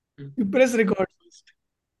You press record first.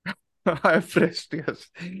 I pressed yes.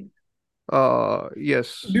 Do you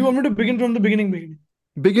Yes. want me to begin from the beginning? Beginning.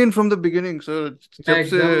 Begin from the beginning, sir. मैं जब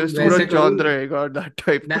से एकदम सूरज वैसे करूँ चांद रहेगा that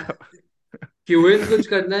type ना, का. क्यूएन कुछ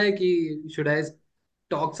करना है कि should I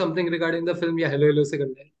talk something regarding the film या हेलो हेलो से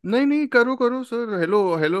करना है? नहीं नहीं, करो करो sir. Hello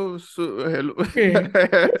hello. Hello. Okay.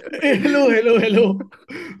 Hello, hello, hello.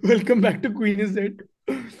 Welcome back to Queen is Dead.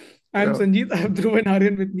 I'm Yeah. Sanjeet. I have Dhruv and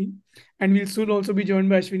Aryan with me, and we'll soon also be joined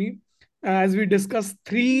by Ashwini as we discuss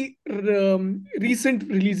three recent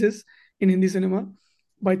releases in Hindi cinema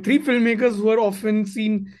by three filmmakers who are often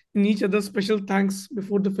seen in each other's special thanks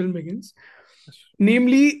before the film begins.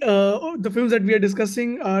 Namely, the films that we are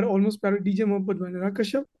discussing are Almost Parrot DJ Mohabbat by Anurag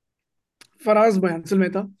Kashyap, Faraaz by Ansel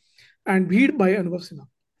Mehta, and Bheed by Anubhav Sinha.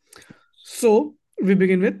 So, we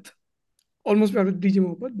begin with Almost Parrot DJ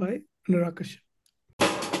Mohabbat by Anurag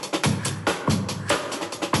Kashyap.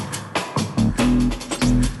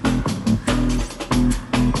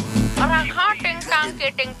 और हाँ टिंग टांग के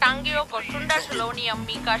टिंग टांगियों को सुंदर सलोनी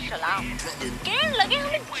अम्मी का सलाम। कहने लगे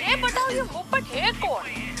हमें ये बताओ ये मोहब्बत है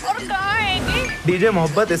कौन और कहाँ आएगी? डीजे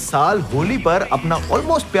मोहब्बत इस साल होली पर अपना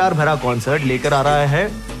ऑलमोस्ट प्यार भरा कॉन्सर्ट लेकर आ रहा है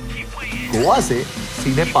गोवा से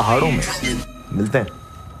सीधे पहाड़ों में। मिलते हैं।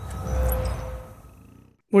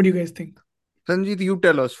 What do you guys think? Sanjeet, you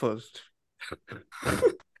tell us first.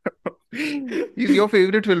 He's your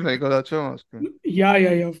favorite filmmaker. That's why I'm asking.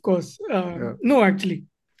 Yeah, of course. Yeah. No, actually,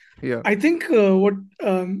 Yeah. I think what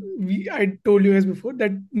I told you guys before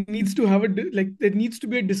that needs to have there needs to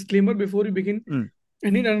be a disclaimer before we begin Mm.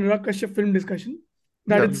 any Anurag Kashyap film discussion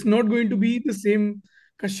that Yeah. it's not going to be the same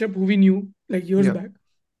Kashyap who we knew like years Yeah. back.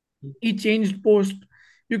 He changed post.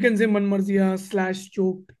 You can say Manmarziya /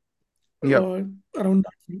 choked Yeah. around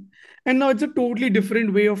that film, and now it's a totally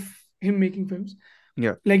different way of him making films.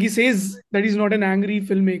 Yeah. Like he says that he's not an angry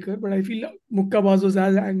filmmaker, but I feel Mukkabaz was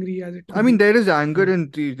as angry as it I could mean, be. there is anger in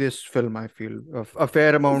this film, I feel. A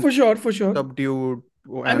fair amount For sure. subdued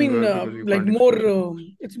I mean, anger because you like can't more, express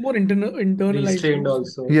it. it's more internalized, I Restrained would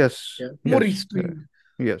say, also. Yes. Yeah. more Yes. restrained.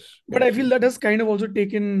 Yes. But I feel that has kind of also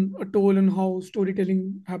taken a toll on how storytelling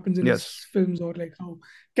happens in his Yes. films, or like how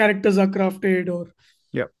characters are crafted,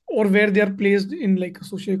 Yeah. or where they are placed in like a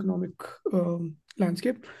socioeconomic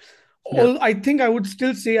landscape. Yeah. I think I would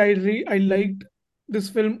still say I liked this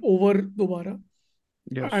film over Dobara,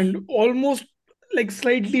 Yes. and almost like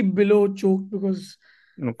slightly below Choked, because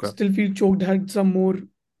I Okay. still feel Choked had some more,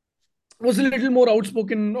 was a little more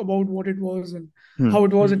outspoken about what it was and Hmm. how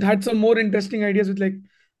it was. It had some more interesting ideas with like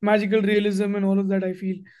magical realism and all of that, I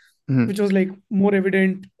feel, Hmm. which was like more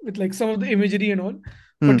evident with like some of the imagery and all.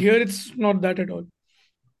 Hmm. But here it's not that at all.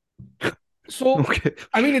 So Okay.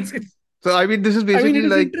 I mean it's So, I mean, this is I mean basically it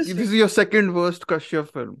is like this interesting. is your second worst Kashyap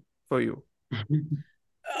film for you.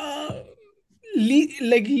 Uh,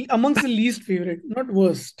 Amongst the least favorite, not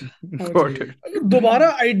worst, I would say. Got it.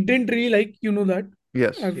 Dobara, I didn't really like, you know that.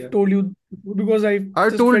 Yes. I've Yeah. told you because I I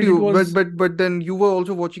just told felt it you, but was but then you were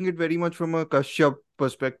also watching it very much from a Kashyap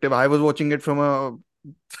perspective. I was watching it from a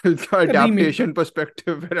a remake. adaptation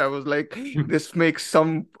perspective, where I was like, this makes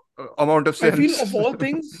some amount of I feel sense. of all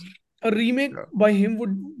things, a remake Yeah, by him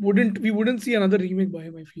wouldn't see another remake by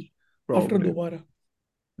him, I feel, after probably. Dobara.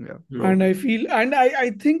 Yeah, And I probably. feel and I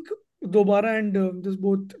think Dobara and this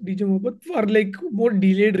both DJ Mohabbat are like more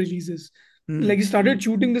delayed releases. Hmm. Like he started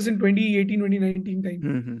shooting this in 2018, 2019 time,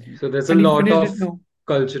 Hmm. So there's a and he lot finished of it now.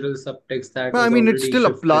 cultural subtext that Well, I was mean, it already still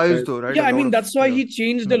shifted, applies right? though, right? Yeah, A I lot mean of that's why yeah. he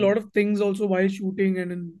changed a Hmm. lot of things also while shooting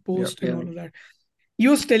and in Yeah. post and Yeah. all of that. He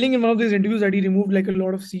was telling in one of these interviews that he removed like a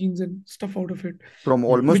lot of scenes and stuff out of it, From Hmm.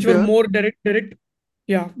 Almost which were Pyaar. more direct,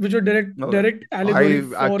 yeah, which were Okay. direct allegory I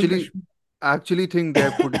for actually Kashmir. actually think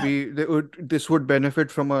this would benefit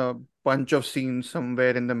from a bunch of scenes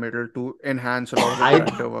somewhere in the middle to enhance a lot of the I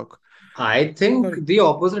character work. I think Sorry. the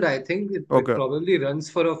opposite. I think it Okay. probably runs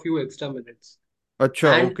for a few extra minutes. Acha,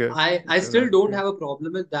 And okay. I Okay, still that, don't yeah. have a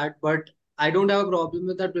problem with that, but I don't have a problem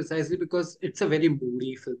with that precisely because it's a very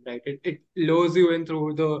moody film, right? It lures you in through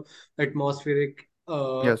the atmospheric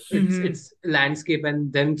Yes. Hmm. its landscape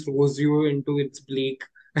and then throws you into its bleak,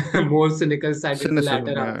 more cynical side in the latter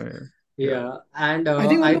Cynicism, half. yeah, yeah. Yeah. Yeah. And I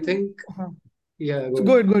think on I the think yeah, so go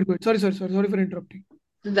go ahead. ahead, go ahead. Sorry for interrupting.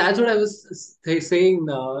 That's what I was saying,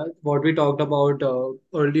 what we talked about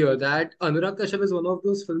earlier, that Anurag Kashyap is one of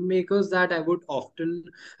those filmmakers that I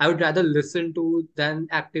would rather listen to than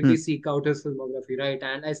actively Hmm. seek out his filmography, right?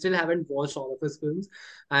 And I still haven't watched all of his films.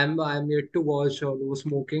 I'm yet to watch No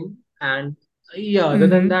Smoking. And yeah, other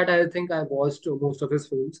than Mm-hmm. that, I think I watched most of his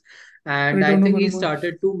films. And I Return of think he Hanuman.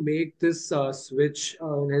 started to make this switch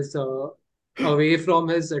in his away from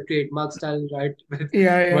his trademark style, right? With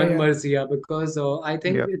Yeah, yeah, one yeah. Marziya, because I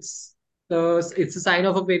think Yeah. it's a sign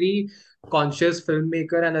of a very conscious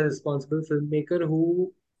filmmaker and a responsible filmmaker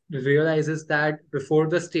who realizes that before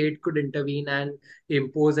the state could intervene and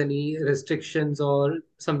impose any restrictions or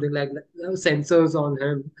something like that, censors on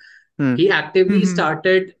him, Hmm. he actively Mm-hmm.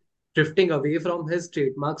 started drifting away from his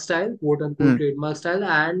trademark style, quote unquote Hmm. trademark style,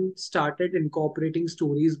 and started incorporating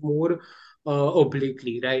stories more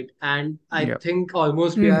obliquely, right? And I Yeah. think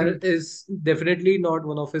Almost Mm-hmm. Pyar is definitely not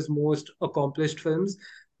one of his most accomplished films,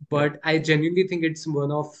 Yeah. but I genuinely think it's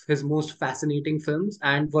one of his most fascinating films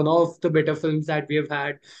and one of the better films that we have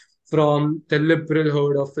had from the liberal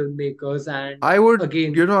herd of filmmakers. And I would,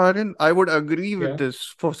 again, Aryan, I would agree with yeah.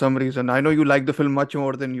 this for some reason. I know you like the film much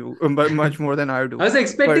more than but much more than I I do. was But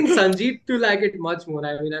expecting Sanjeev to like it much more.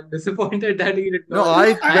 I mean, I'm disappointed that he did no, not. No,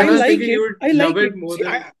 I I when was I, like thinking it. you would I love like it. it more See,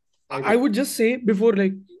 than I I did. would just say before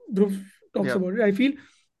like Dhruv talks yeah, about it, I feel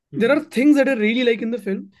there are Mhm. things that I really like in the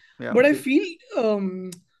film, yeah, but I Okay.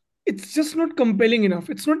 feel it's just not compelling enough.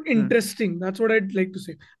 It's not hmm, interesting. That's what I'd like to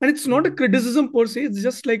say. And it's not a Mhm. criticism per se. It's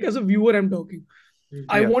just like as a viewer, I'm talking.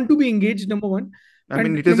 I Mhm. yeah. want to be engaged, number one. I mean,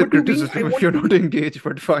 And it is a number two being I criticism if want you're to not engaged,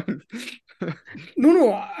 but fine.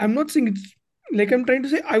 no, I'm not saying it's like I'm trying to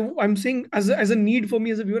say I'm saying as a need for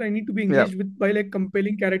me as a viewer, I need to be Yeah, engaged with by like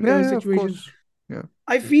compelling yeah, characters, yeah, of situations. course. Yeah,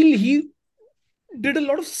 I feel he did a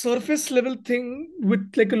lot of surface level thing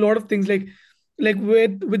with like a lot of things like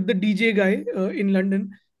with the DJ guy in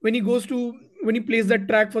London when he goes to when he plays that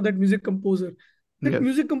track for that music composer. That yes.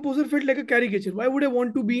 music composer felt like a caricature. Why would I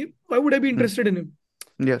be Hmm. interested in him?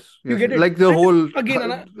 Yes, You yes. get it? Like the And whole,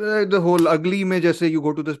 again, the whole ugly image. Just say you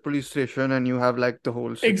go to this police station and you have like the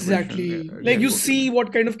whole situation. exactly. Yeah, I Like get you what you see mean.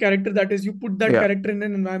 what kind of character that is. You put that Yeah, character in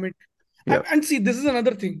an environment. yeah, And see, this is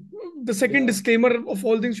another thing. The second Yeah. disclaimer of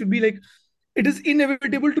all things should be like it is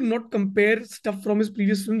inevitable to not compare stuff from his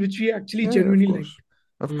previous film, which we actually yeah, yeah, of genuinely course, liked.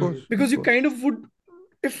 of course, Mhm. of Because you course. kind of would,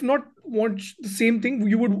 if not want the same thing,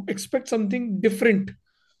 you would expect something different,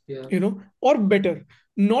 Yeah. or better.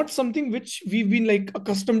 Not something which we've been like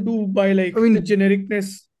accustomed to by I like the mean,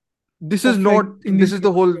 genericness this is of like not. Hindi This is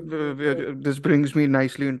the cinema. whole. Yeah. This brings me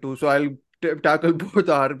nicely into. So I'll tackle both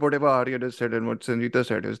whatever Arya has said and what Sangeeta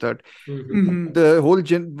said is that Mhm. Mm-hmm. the whole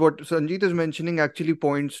what Sanjeet is mentioning actually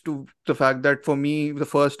points to the fact that for me the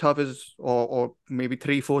first half is or maybe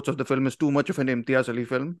three-fourths of the film is too much of an Imtiaz Ali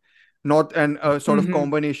film, not an a sort of Mm-hmm.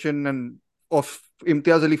 combination and of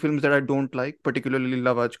Imtiaz Ali films that I don't like, particularly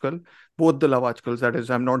Love Ajkal, both the Love Ajkals. That is,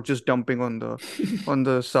 I'm not just dumping on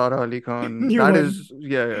the Sara Ali Khan. New That one. is,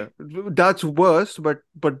 yeah, yeah, that's worse, but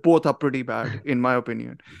both are pretty bad in my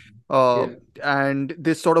opinion. Uh, Yeah. and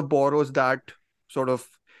this sort of borrows that sort of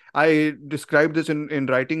I describe this in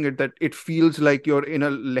writing it that it feels like you're in a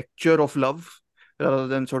lecture of love rather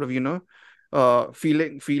than sort of,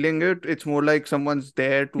 feeling it. It's more like someone's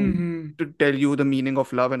there Mm-hmm. to tell you the meaning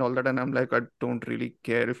of love and all that. And I'm like, I don't really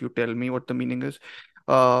care if you tell me what the meaning is.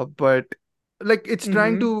 But like it's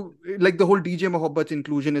trying Mm-hmm. to like the whole DJ Mohabbat's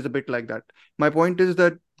inclusion is a bit like that. My point is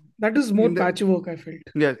that That is more in the patchwork, I felt.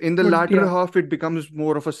 yeah, in the But latter yeah. half, it becomes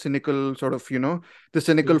more of a cynical sort of, the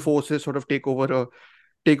cynical Mhm. forces sort of take over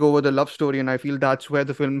the love story, and I feel that's where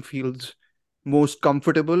the film feels most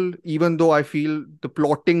comfortable, even though I feel the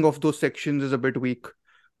plotting of those sections is a bit weak.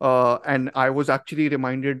 And I was actually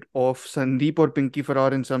reminded of Sandeep or Pinky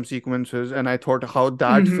Farrar in some sequences, and I thought how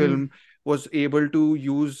that Mm-hmm. film was able to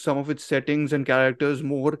use some of its settings and characters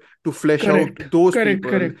more to flesh out Correct. those Correct.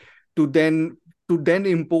 people Correct. to then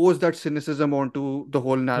impose that cynicism onto the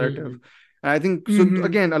whole narrative. Mhm. And I think so Mm-hmm.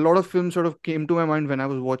 again, a lot of films sort of came to my mind when I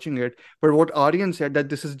was watching it, but what Aryan said that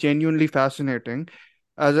this is genuinely fascinating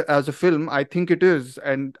as a film, I think it is,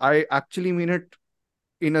 and I actually mean it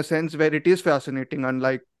in a sense where it is fascinating.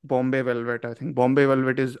 Unlike Bombay Velvet, I think Bombay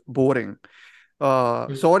Velvet is boring.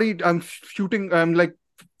 Mhm. Sorry, I'm shooting. I'm like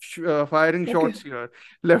firing Okay. shots here,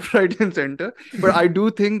 left, right, and center. But I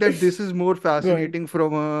do think that this is more Go ahead. fascinating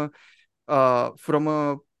from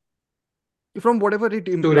whatever it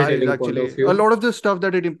implies. Storytelling point of Actually, a view. lot of the stuff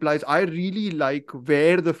that it implies, I really like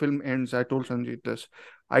where the film ends. I told Sanjeet this.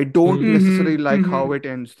 I don't Mhm. necessarily Mm-hmm. like how Mm-hmm. it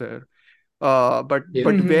ends there. But Yeah.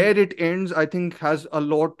 Mm-hmm. where it ends, I think has a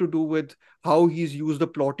lot to do with how he's used the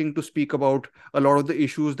plotting to speak about a lot of the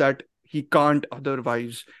issues that he can't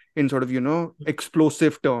otherwise in sort of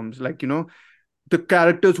explosive terms. Like the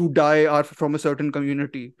characters who die are from a certain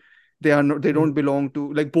community. They don't Mhm. belong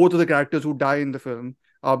to, like, both of the characters who die in the film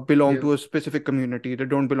belong Yeah. to a specific community. They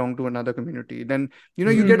don't belong to another community. Then you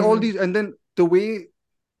Mhm. get all Mm-hmm. these, and then the way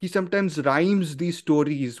he sometimes rhymes these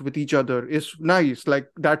stories with each other is nice. Like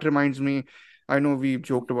that reminds me, I know we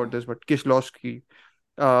joked about this, but Kishlovsky,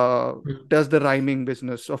 does the rhyming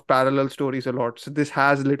business of parallel stories a lot. So this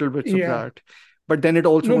has little bits of Yeah. that. But then it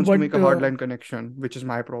also No, wants to but make a hardline connection, which is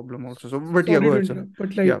my problem also. So, but yeah, sorry go to ahead, sir. interrupt,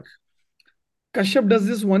 but Yeah. like Kashyap does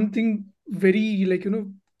this one thing very, like,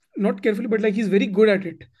 not carefully, but like he's very good at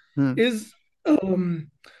it. Hmm. Is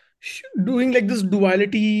doing like this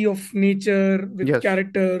duality of nature with Yes.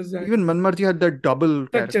 characters and Even Manmarji had that double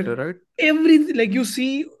character, structure. right? Everything, like you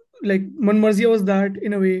see, like Manmarzia was that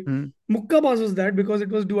in a way. Hmm. Mukkabaz was that because it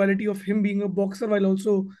was duality of him being a boxer while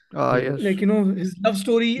also, Yes. like, his love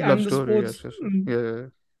story Love and the story. sports. Yes. Yes. Yes. Yeah. Yeah.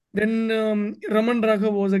 Then Raman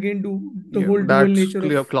Raghav was again the Yeah. whole dual That's nature of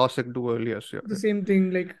clear classic duel. Yes. Yeah. the same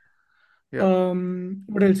thing. Like, Yeah.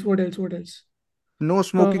 what else? What else? What else? No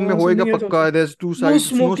smoking में होएगा Something else पक्का. also. There's two No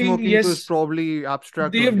sides. No smoking. smoking तो is Yes. probably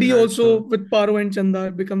abstract only, DFD right? also So with Paro and Chanda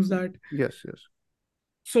becomes that. yes. Yes.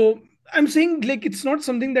 So I'm saying like it's not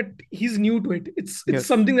something that he's new to it. It's Yes.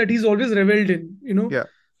 something that he's always reveled in. Yeah.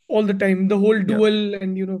 All the time. The whole Yeah. duel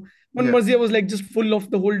and One Yeah. Marzia was like just full of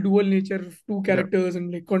the whole dual nature of two Yeah. characters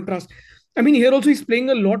and like contrast. I mean, here also he's playing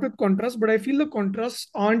a lot with contrast, but I feel the contrasts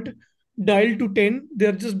aren't dialed to 10.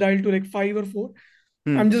 They're just dialed to like 5 or 4.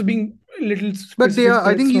 Hmm. I'm just being a little But they specific are, that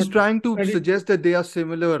I think it's he's not trying to credit. suggest that they are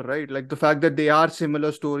similar, right? Like the fact that they are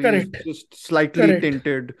similar stories, Correct. just slightly Correct.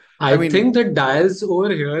 tinted. I mean, think the dials over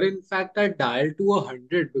here, in fact, are dialed to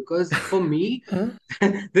 100 because for me, Huh?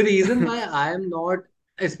 the reason why I am not,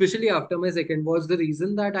 especially after my second watch, the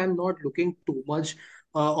reason that I'm not looking too much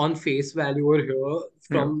on face value over here yeah.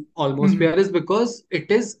 from Almost Mhm. Pyaar is because it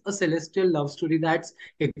is a celestial love story that's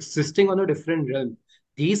existing on a different realm.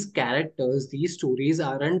 These characters, these stories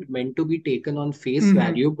aren't meant to be taken on face Mhm.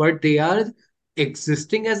 value, but they are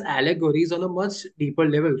existing as allegories on a much deeper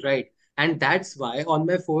level, right? And that's why on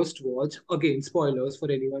my first watch, again, spoilers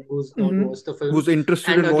for anyone who's not Mhm. watched the film. Who's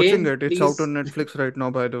interested And in watching again, it? It's out on please, Netflix right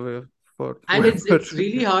now, by the way, for and it's whoever. it's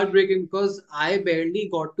really heartbreaking because I barely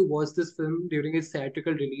got to watch this film during its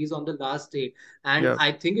theatrical release on the last day, and Yeah.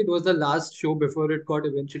 I think it was the last show before it got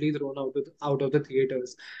eventually thrown out of the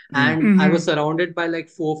theaters. Hmm. And I was Mhm. surrounded by like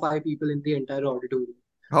 4 or 5 people in the entire auditorium.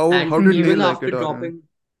 How And did they even Mhm. like after it, Aryan? dropping,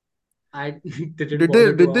 I didn't Did they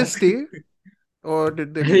bother did to they ask. stay or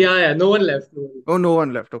did they leave? Yeah, yeah, no one left. No one. Oh, no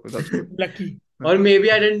one left. Okay, that's good. Lucky. Yeah. Or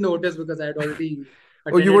maybe I didn't notice because I had already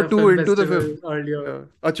Oh, you attended were a too film into the festival film. earlier.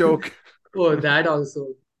 Yeah. Acha, okay. Oh, that also.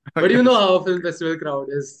 I But you know guess. how a film festival crowd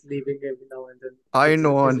is leaving every now and then. I Is it?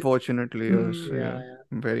 know, Is it? unfortunately, yes. Mhm. Yeah. Yeah,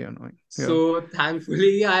 yeah. Very annoying. Yeah. So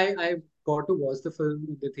thankfully, I got to watch the film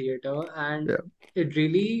in the theater, and Yeah. it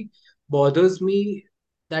really bothers me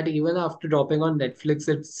that even after dropping on Netflix,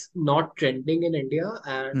 it's not trending in India.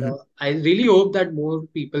 And Hmm. I really hope that more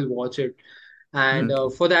people watch it. And Hmm.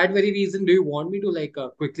 for that very reason, do you want me to like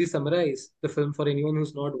quickly summarize the film for anyone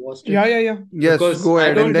who's not watched it? Yeah, yeah, yeah. Yes, Because go I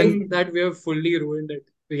ahead. And don't That then, would think be that we have fully ruined it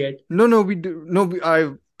yet. no, we do. No,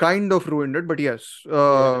 I kind of ruined it, but yes.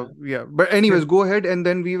 Yeah. Yeah. But anyways, go ahead and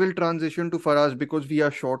then we will transition to Faraz because we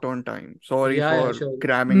are short on time. Sorry Yeah, yeah, for sure.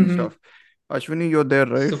 cramming Mhm. stuff. Ashwini, you're there,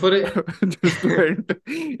 right? So for Just to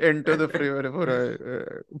enter the frame whenever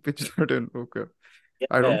I pitch that in. Okay.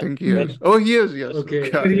 I don't yeah, think he yeah. is. Oh, he is. Yes. Okay,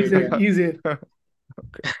 Okay. He's great, here. yeah. He's here.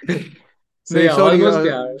 Okay. So No, yeah, sorry. almost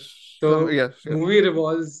Pyaar. So Yes. Yeah. movie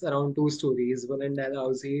revolves around two stories, one in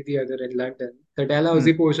Dalhousie, the other in London. The Hmm.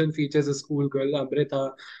 Dalhousie portion features a schoolgirl,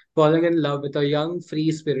 Amrita, falling in love with a young,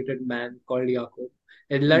 free-spirited man called Yaqub.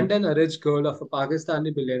 In Hmm. London, a rich girl of a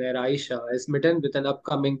Pakistani billionaire, Aisha, is smitten with an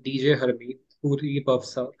upcoming DJ Harmeet who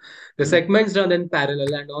rebuffs her. The Hmm. segments run in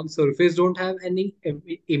parallel and on surface don't have any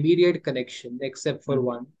immediate connection except for Hmm.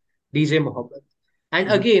 one, DJ Mohabbat. And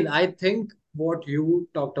Hmm. again, I think what you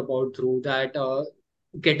talked about through that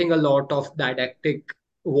getting a lot of didactic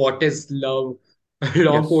what is love,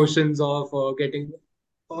 long Yes. portions of getting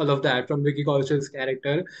all of that from Vicky Kaushал's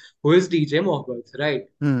character, who is DJ Mohabbat, right?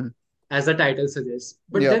 Hmm. As the title suggests.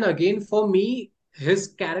 But Yeah. then again, for me, his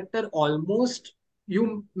character almost,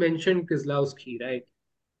 you mentioned Kislowski, right?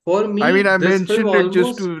 For I mean, me, I this film mentioned it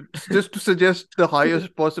just almost, to suggest the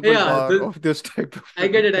highest possible yeah, bar of this type of I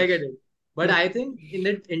get film. it, I Yes. get it. But I think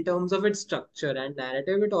in terms of its structure and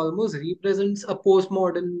narrative, it almost represents a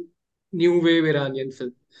postmodern new wave Iranian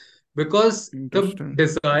film. Because the Interesting. Hmm.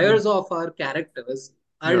 desires of our characters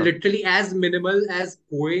are Yeah. literally as minimal as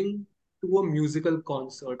going to a musical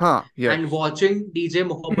concert Huh. and Yes. watching DJ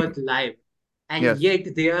Mohabbat live. And Yes. yet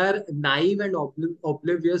they are naive and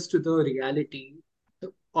oblivious to the reality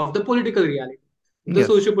of the political reality, the Yes.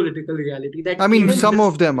 socio-political reality that I mean, even some his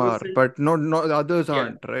of them are, girlfriend, but not others yeah,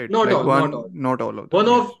 aren't, right? not Like all, not all. not all of them. One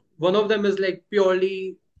Yes. of one of them is like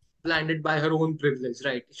purely blinded by her own privilege,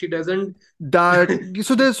 right? She doesn't. That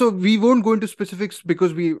so we won't go into specifics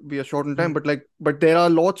because we are short on time, Hmm. but there are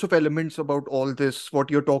lots of elements about all this what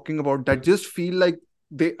you're talking about that just feel like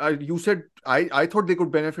they you said I thought they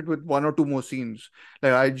could benefit with one or two more scenes.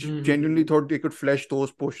 Like genuinely Hmm. thought they could flesh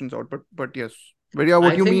those portions out, but yes, but yeah,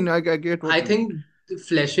 what I you mean, think I get what I you mean. think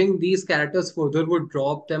fleshing these characters further would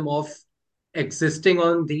drop them off existing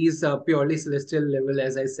on these purely celestial level,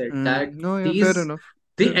 as I said. That No, yeah, fair these enough,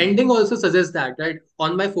 the fair enough. ending also suggests that, right?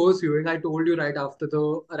 On my first viewing, I told you right after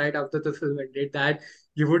the film ended that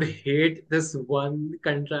you would hate this one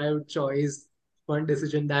contrived choice, one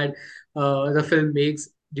decision that the film makes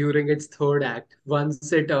during its third act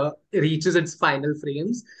once it reaches its final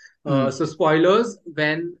frames. Hmm. So spoilers,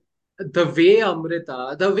 when the way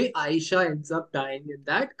Aisha ends up dying in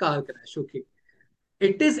that car crash, okay,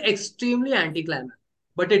 it is extremely anticlimactic,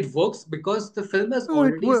 but it works because the film has No, it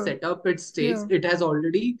already will. set up its stakes. Yeah. It has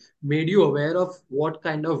already made you aware of what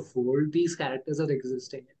kind of world these characters are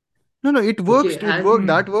existing No, it in. works. Okay, It and worked. Hmm.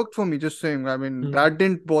 That worked for me. Just saying. I mean, hmm, that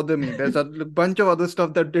didn't bother me. There's a bunch of other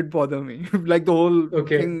stuff that did bother me, like the whole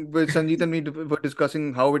okay. thing where Sanjeet and me were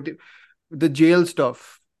discussing how the jail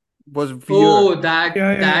stuff was weird. Oh, that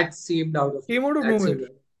Yeah, yeah, yeah. that seemed out of Came out of that nowhere. seemed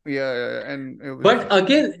out. Yeah, yeah, and it was But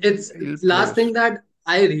again, it's ill last thing placed. that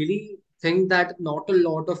I really think that not a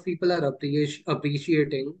lot of people are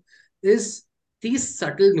appreciating is these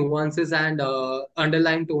subtle nuances and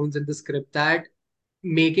underlying tones in the script that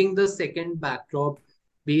making the second backdrop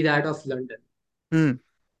be that of London. Hmm.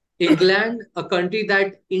 England, a country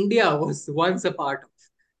that India was once a part of.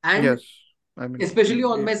 And Yes. I mean, especially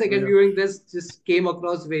on my second yeah. viewing,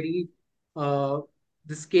 uh,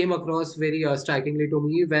 this came across very strikingly to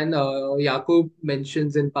me when Yakub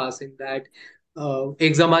mentions in passing that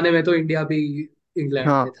एक जमाने में तो India भी England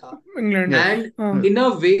Huh. में था. England. Yes. And Yes. in a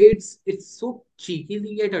way, it's so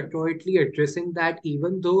cheekily yet adroitly addressing that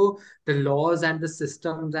even though the laws and the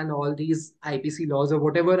systems and all these IPC laws or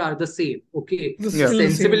whatever are the same, okay, This is Yeah. still the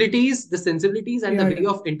same. the sensibilities and the Yeah, way yeah.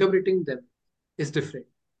 of interpreting them is different.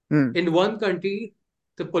 Hmm. In one country,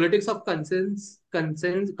 the politics of consent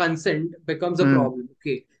becomes a Hmm. problem,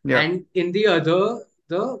 okay, Yeah. and in the other,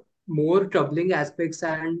 the more troubling aspects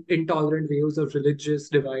and intolerant views of religious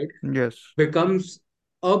divide Yes. becomes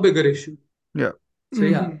a bigger issue. Yeah. So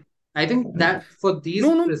yeah, Hmm. I think that for these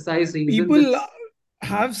No, no. precise reasons, People it's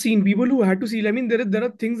have seen people who had to see. I mean, there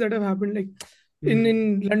are things that have happened. Like Mhm. in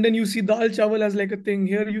London, you see dal chawal as like a thing.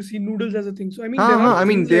 Here, you see noodles as a thing. So I mean, there are I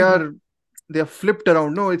mean, things like that. they are flipped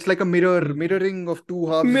around. No, it's like a Mhm. mirroring of two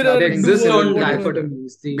halves Mirror, They happening exist dual, on simultaneously. whatever.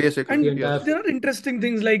 dichotomies, the Basically, And entire yes. there film. are interesting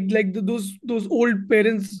things like those old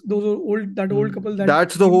parents, those old that old Mhm. couple that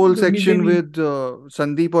That's the whole they section meet. with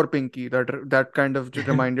Sandeep or Pinky. That kind of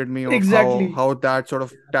reminded me of Exactly. how that sort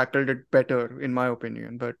of Yeah. tackled it better, in my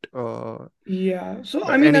opinion. Yeah. So I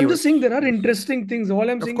But mean, I'm just anyways, saying there are yes, interesting things.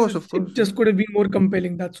 All I'm saying is of it course, just could have been more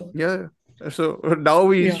compelling. That's all. yeah. So now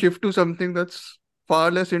we Yeah. shift to something that's far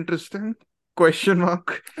less interesting. Question mark.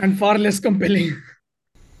 And far less compelling.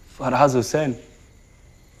 Faraz Hussain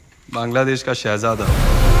Bangladesh का शहजादा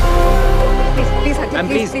Please,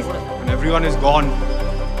 Auntie, please. When everyone is gone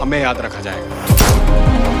हमें याद रखा जाएगा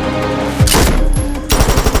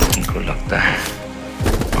इनको लगता है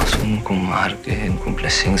मासूम को मार के इनको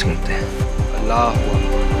ब्लेसिंग्स मिलते हैं अल्लाह हुआ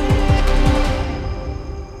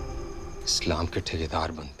इस्लाम के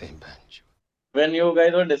ठेकेदार बनते हैं बहन When you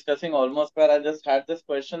guys were discussing Almost Pair, I just had this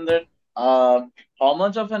question that how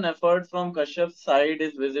much of an effort from Kashyap's side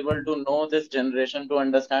is visible to know this generation, to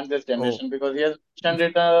understand this generation? Because he has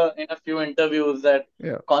mentioned it in a few interviews that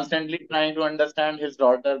Yeah. constantly trying to understand his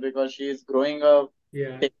daughter because she is growing up,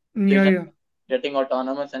 Yeah. Yeah, yeah. getting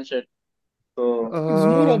autonomous and shit. So It's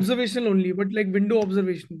more observational only, but like window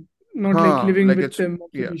observation, not like living like with it's them yeah.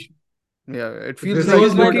 observation. Yeah, it feels This like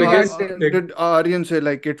was my He's looking biggest at dig. did Aryan say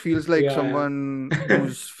like it feels like Yeah, yeah. someone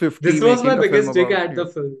who's 50 This was my making a film biggest dig about at the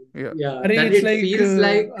film. Yeah. Yeah, Array, that it's it like feels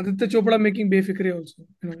like Aditya Chopra making Befikre also.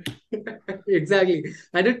 In a way. exactly,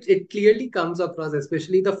 and it clearly comes across,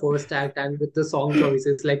 especially the first act and with the song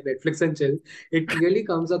choices like Netflix and chill. It clearly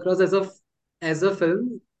comes across as a film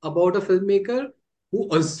about a filmmaker who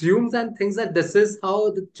assumes and thinks that this is how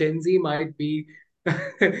the Gen Z might be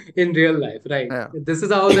in real life, right? Yeah. This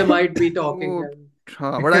is how they might be talking, Oh,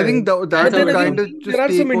 and but I think that But then would again, kind of there just are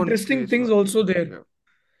some take on interesting face things value. also there. Yeah.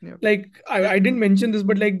 Yeah. Like I didn't mention this,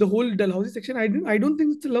 but like the whole Dalhousie section, I don't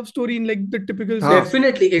think it's a love story in like the typical sense.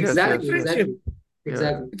 definitely, Yes, exactly, yes, yes. Friendship.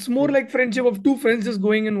 exactly. It's more like friendship of two friends just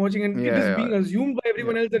going and watching, and it is Yeah, being assumed by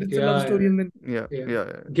everyone else that it's a love Yeah, story, and then yeah, yeah.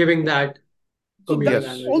 yeah. Giving that so comedic that Yes,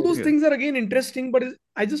 angle all to those it. yes. things are again interesting, but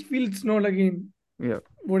I just feel it's not again. Yeah.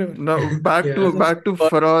 whatever. Now back Yeah. to Just back to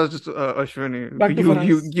Faraz, Ashwini. back to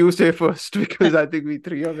Faraz. You say first because I think we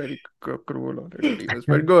three are very cruel on it. Yes,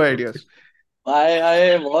 but go ahead. Yes.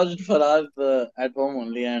 I watched Faraz at home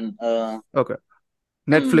only, and Okay.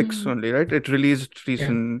 Netflix hmm, only, right? It released Yeah.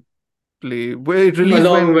 recently. Well, it released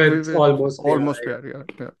Along when with Almost Pyaar, almost Pyaar. Yeah,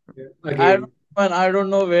 yeah. yeah. I don't Again. I don't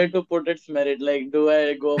know where to put its merit. Like, do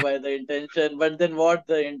I go by the intention? But then what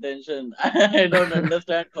the intention? I don't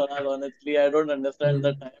understand Faraz, honestly. I don't understand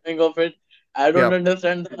the Mm. timing of it. I don't Yeah.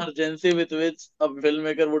 understand the urgency with which a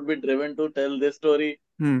filmmaker would be driven to tell this story.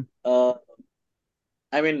 Hmm. Uh,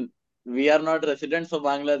 I mean, we are not residents of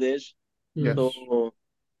Bangladesh, Mm. Yes. so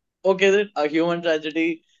okay, that a human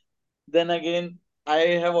tragedy. Then again, I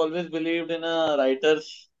have always believed in a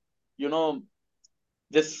writer's, you know,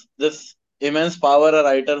 this immense power a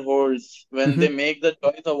writer holds when Mm-hmm. they make the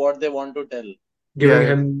choice of what they want to tell. Yeah. Giving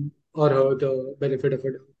Yeah. him or her the benefit of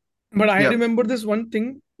a doubt. But I Yeah. remember this one thing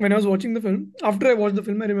when I was watching the film. After I watched the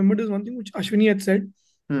film, I remember this one thing which Ashwini had said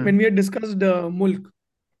Hmm. when we had discussed Mulk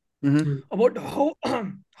Mm-hmm. Mm. about how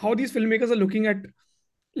how these filmmakers are looking at,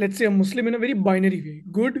 let's say, a Muslim in a very binary way,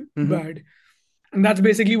 good, Mm-hmm. bad, and that's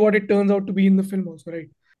basically what it turns out to be in the film also, right?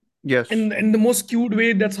 Yes. And in the most skewed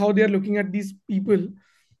way, that's how they are looking at these people,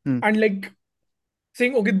 Hmm. and like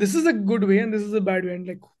saying, okay, this is a good way and this is a bad way, and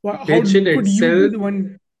like, how Which in could you be itself, the one?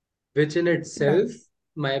 which in Yeah. itself,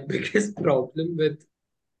 my biggest problem with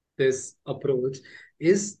this approach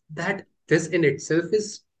is that this in itself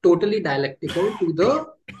is totally dialectical to the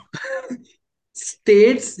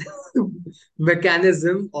state's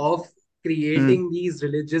mechanism of Hmm. creating these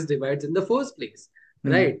religious divides in the first place,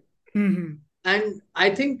 Hmm. right? Hmm. And I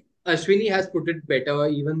think Ashwini has put it better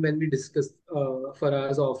even when we discussed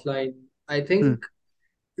Faraz offline. I Hmm. think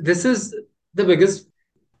this is the biggest.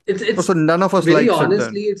 Oh, so It's none of us very likes it then.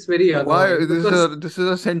 honestly, it's very Why? annoying because This is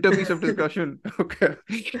a centerpiece of discussion. Okay.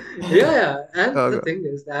 yeah, and the Okay. thing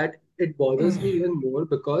is that it bothers me even more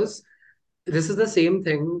because this is the same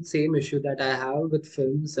thing, same issue that I have with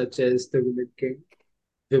films such as The Women King,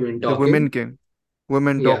 Women The Women Talking. King.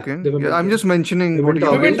 Women Yeah, talking. The Yeah, Women I'm King. just mentioning what Women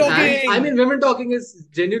you're Women Talking, mentioning. and I talking. mean, Women Talking is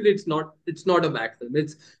genuinely, it's not a bad film.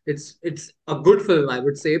 It's a good film, I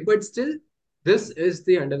would say, but still, this is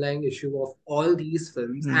the underlying issue of all these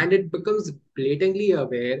films, Hmm. and it becomes blatantly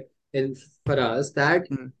aware in for us that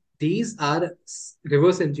Hmm. these are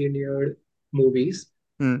reverse engineered movies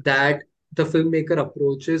Hmm. that the filmmaker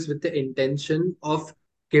approaches with the intention of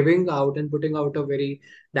giving out and putting out a very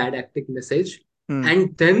didactic message, Hmm.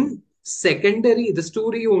 and then secondary the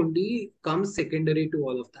story only comes secondary to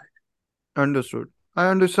all of that. Understood. I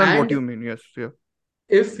understand what And you mean. Yes. Yeah.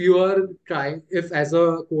 if you are trying, if as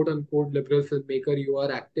a quote unquote liberal filmmaker you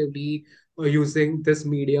are actively using this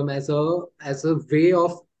medium as a way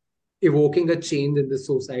of evoking a change in the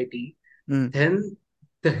society, Hmm. then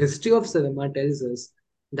the history of cinema tells us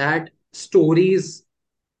that stories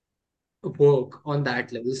work on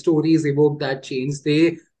that level. Stories evoke that change.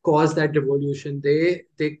 They cause that revolution. They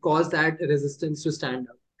cause that resistance to stand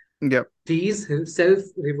up. Yeah. These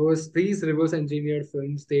reverse engineered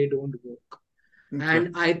films, they don't work. Okay.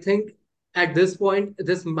 And I think at this point,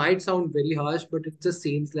 this might sound very harsh, but it just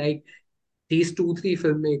seems like these two, three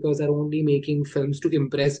filmmakers are only making films to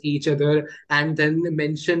impress each other and then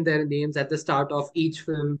mention their names at the start of each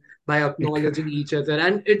film by Okay. acknowledging each other.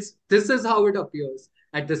 And it's this is how it appears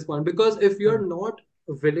at this point. Because if you're not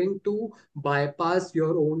willing to bypass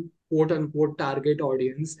your own quote unquote target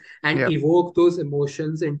audience and Yeah. evoke those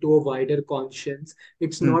emotions into a wider conscience,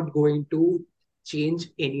 it's Hmm. not going to change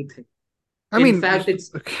anything. I In mean, fact,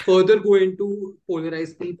 it's okay. further going to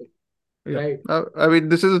polarize people, Yeah. right? I mean,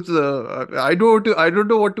 this is. I don't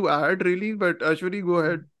know what to add really, but Ashwini, go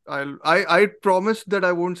ahead. I promise that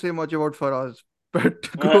I won't say much about Faraz, but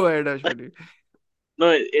Uh, go ahead, Ashwini.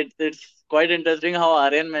 no, it's quite interesting how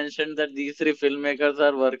Aryan mentioned that these three filmmakers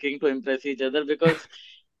are working to impress each other, because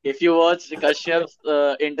if you watch Kashyap's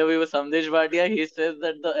interview with Samdesh Bhatia, he says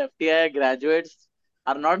that the FTI graduates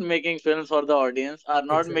are not making films for the audience, are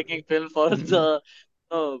not making Exactly. film for Hmm.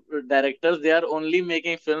 the directors. They are only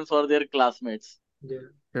making films for their classmates Yeah.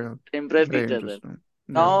 Yeah. to impress Very each other. interesting. Yeah.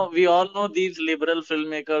 Yeah. Now we all know these liberal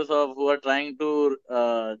filmmakers of who are trying to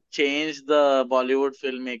change the Bollywood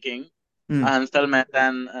filmmaking. Hmm. Hansal Mehta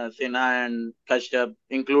and Sinha and Kashyap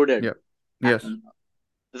included, Yeah. Yes. and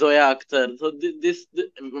Zoya Akhtar. So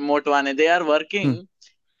Motwane, they are Hmm. working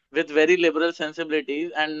with very liberal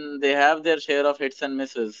sensibilities, and they have their share of hits and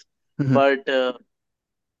misses. Hmm. But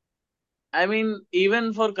I mean,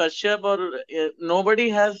 even for Kashyap, or nobody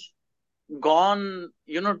has gone,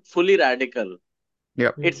 fully radical.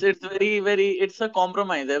 Yeah. It's it's a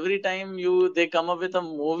compromise. Every time they come up with a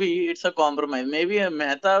movie, it's a compromise. Maybe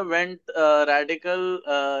Mehta went radical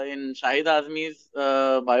in Shahid Azmi's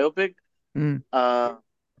biopic, Mm. uh,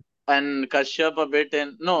 and Kashyap a bit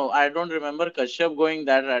in. No, I don't remember Kashyap going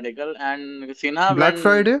that radical, and Sinha Black went.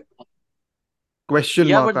 Friday? Question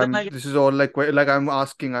Yeah, mark. but then This is all like I'm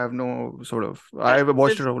asking. I have no sort of. I Kashyap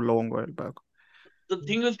watched it is a long while back. the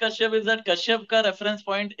thing with Kashyap is that Kashyap ka reference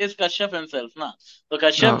point is Kashyap himself, na. So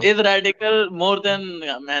Kashyap Ah. is radical more than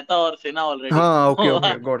Mehta or Sinha already. Ah. Okay. So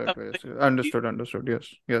Okay. Got it. Yes. Understood. Understood. Yes.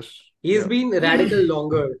 Yes. He's Yeah. been radical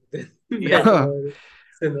longer than yeah, Mehta or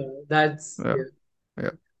Sinha. That's Yeah. yeah.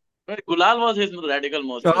 Yeah. but Gulal was his radical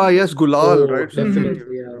most Ah. film, Yes. though. Gulal. Oh, Right. Certainly. Mm-hmm.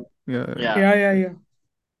 definitely, yeah. Yeah. Yeah. Yeah. Yeah, yeah, yeah.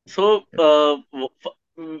 So, Yeah.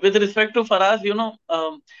 with respect to Faraz,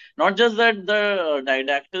 not just that the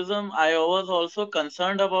didactism, I was also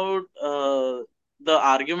concerned about the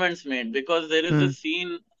arguments made, because there is Hmm. this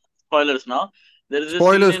scene, spoilers now, there is a scene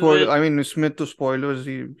Spoilers. in which, I mean, Smith to spoilers.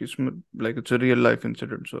 He's like it's a real life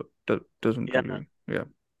incident, so that doesn't yeah, really. Yeah.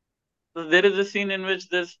 so there is a scene in which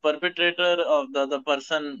this perpetrator of the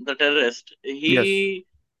person, the terrorist, Yes.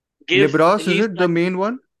 gives, Libras is he's it the trying, main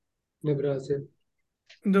one? Nebraska.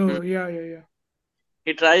 Yeah, yeah, yeah.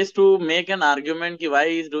 he tries to make an argument ki why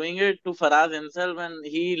he's doing it to Faraz himself, and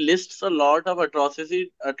he lists a lot of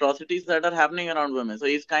atrocities that are happening around women. So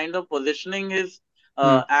he's kind of positioning his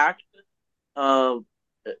Hmm. act, uh,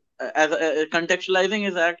 contextualizing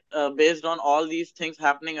his act based on all these things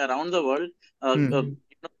happening around the world. Hmm.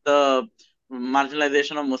 The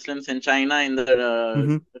marginalization of Muslims in China in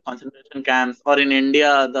Mm-hmm. the concentration camps, or in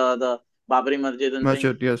India, the Babri Masjid and things.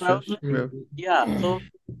 Masjid. Yes. So I was Yes. like, Yeah. yeah, so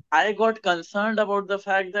I got concerned about the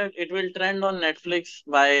fact that it will trend on Netflix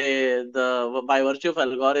by virtue of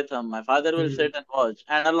algorithm. My father will sit and watch,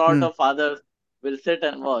 and a lot Hmm. of fathers will sit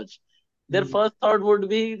and watch. Their first thought would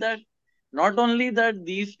be that not only that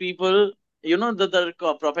these people,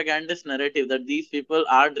 the propagandist narrative that these people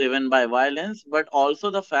are driven by violence, but also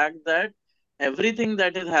the fact that everything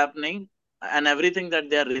that is happening and everything that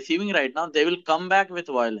they are receiving right now, they will come back with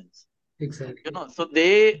violence. Exactly. So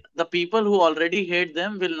the people who already hate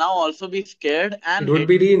them will now also be scared It and would hate.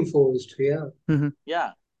 be reinforced, yeah. Mm-hmm.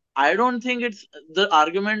 Yeah, I don't think it's the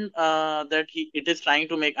argument that it is trying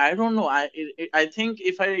to make. I don't know. I think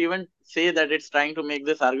if I even say that it's trying to make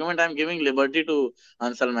this argument, I'm giving liberty to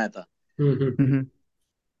Ansal Mehta. Mm-hmm.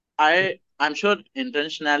 I'm sure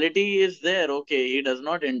intentionality is there. Okay, he does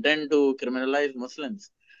not intend to criminalize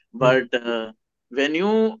Muslims, but when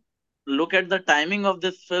you look at the timing of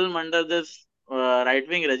this film under this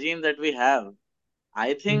right-wing regime that we have,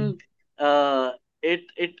 I think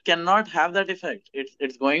it cannot have that effect.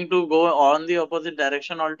 It's going to go on the opposite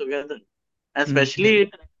direction altogether.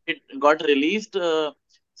 Especially it got released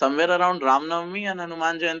somewhere around Ram Navami, and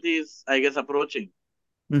Hanuman Jayanti is, I guess, approaching.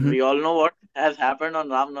 Mm-hmm. We all know what has happened on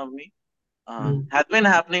Ram Navami. Mm. Has been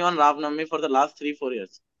happening on Ram Navami for the last 3-4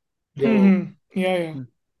 years. Yeah. Mm-hmm. Yeah, yeah.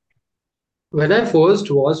 When I first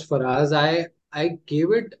watched Faraz, I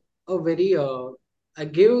gave it a very I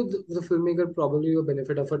gave the filmmaker probably a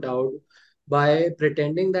benefit of a doubt by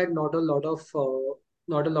pretending that not a lot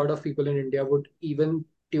of people in India would even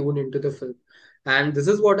tune into the film. And this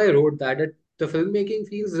is what I wrote, that the filmmaking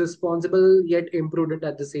feels responsible yet imprudent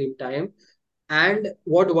at the same time. And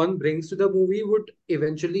what one brings to the movie would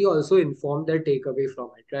eventually also inform their takeaway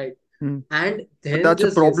from it, right? And But then that's a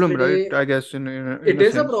just problem, right? yesterday, I guess in it a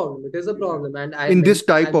is a sense. problem. It is a problem, and In this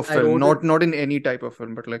type of I film, wrote it not in any type of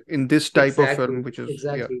film, but like in this type of film, exactly, which is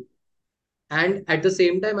yeah. exactly. And at the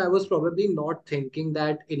same time, I was probably not thinking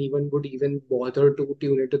that anyone would even bother to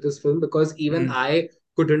tune into this film, because even Mm. I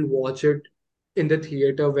couldn't watch it in the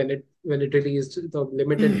theater when it released, the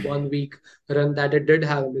limited 1 week run that it did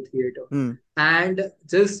have in the theater. Mm. And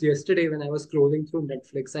just yesterday, when I was scrolling through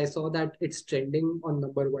Netflix, I saw that it's trending on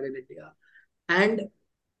 #1 in India, and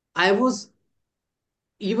I was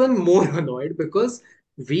even more annoyed because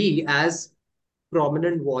we, as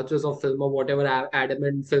prominent watchers of film, or whatever,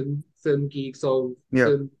 adamant film geeks or Yeah.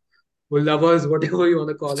 film lovers, whatever you want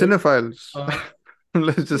to call it. Cinephiles. Uh,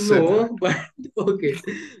 Let's just say that. no, but okay.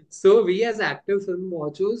 So we, as active film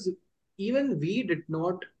watchers, even we did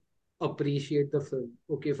not appreciate the film,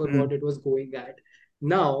 okay, for Mm. what it was going at.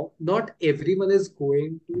 Now, not everyone is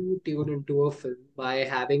going to tune into a film by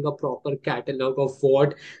having a proper catalog of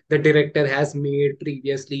what the director has made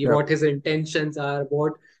previously, Yeah. what his intentions are,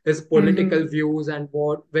 what his political Mm-hmm. views, and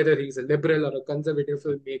what, whether he's a liberal or a conservative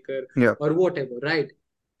filmmaker Yeah. or whatever, right?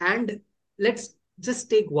 And let's just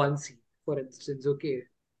take one scene, for instance, okay,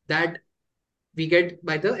 that we get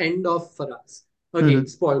by the end of Faraz. Mm-hmm. Again,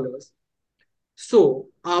 spoilers. So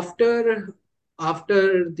after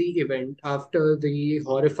the event, after the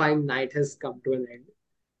horrifying night has come to an end,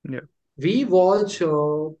 Yeah. we watch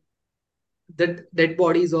the dead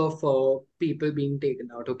bodies of people being taken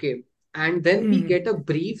out, okay? And then we Mhm. get a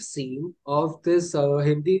brief scene of this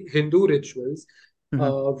Hindu rituals Hmm.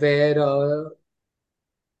 where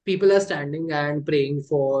people are standing and praying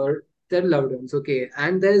for their loved ones, okay?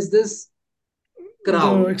 And there's this The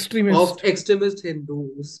crowd of extremist. extremist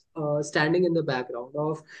Hindus standing in the background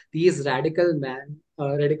of these radical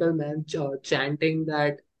man chanting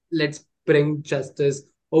that let's bring justice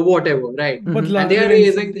or whatever, right? Hmm. And Badla, they are revenge,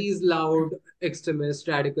 raising something. these loud extremist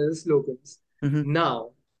radical slogans. Hmm.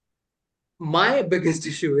 Now, my biggest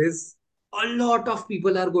issue is a lot of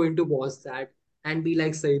people are going to watch that and be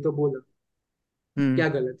like, "सही तो बोला, Hmm. क्या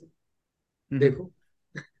गलत है?" Hmm. देखो.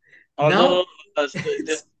 Although Now,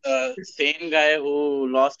 this it's same guy who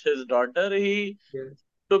lost his daughter, he yeah,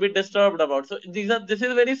 to be disturbed about. So this is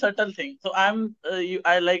a very subtle thing. So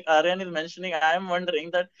I like Aryan is mentioning. I am wondering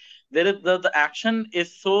that there is the action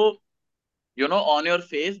is so on your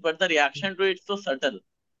face, but the reaction to it is so subtle.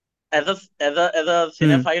 As a Hmm.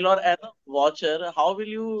 cinephile or as a watcher, how will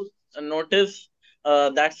you notice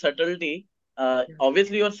that subtlety?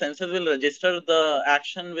 Obviously, your senses will register the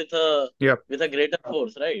action Yeah. with a greater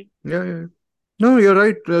force, right? Yeah. Yeah. No, you're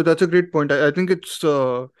right. That's a great point. I think it's.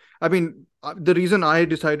 I mean, the reason I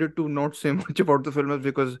decided to not say much about the film is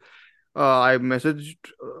because I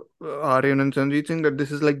messaged Aryan and Sanjeet saying that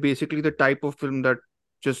this is like basically the type of film that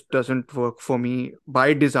just doesn't work for me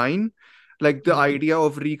by design. Like the mm, idea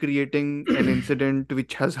of recreating an incident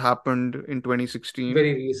which has happened in 2016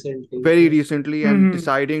 very recently. very Yeah. recently and Mhm.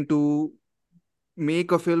 deciding to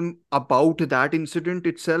make a film about that incident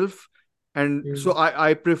itself. And so Mm.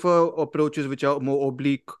 I prefer approaches which are more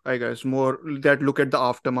oblique, I guess, more that look at the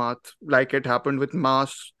aftermath, like it happened with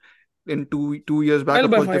Mass in two years back. Trial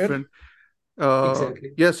Of by course, fire. different.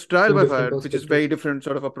 Exactly. Yes, Trial Two by different Fire, which is very perspectives. different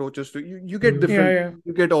sort of approaches to you get Mm. Yeah, different, yeah.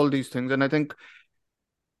 you get all these things. And I think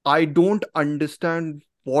I don't understand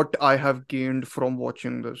what I have gained from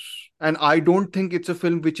watching this. And I don't think it's a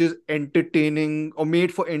film which is entertaining or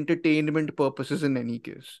made for entertainment purposes in any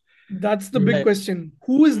case. That's the big Mm. Right. question.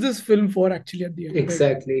 Who is this film for actually at the end? Like,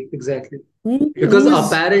 Exactly, exactly. who Because who is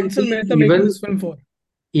Hansel apparently, Mehta making this film for?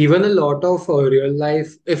 even a lot of real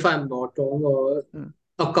life, if I'm not wrong, Mm.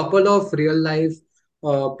 a couple of real life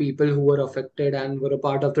people who were affected and were a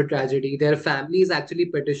part of the tragedy, their families actually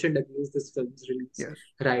petitioned against this film's release, Yes.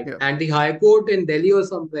 right? Yeah. And the High Court in Delhi or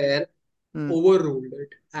somewhere Mm. overruled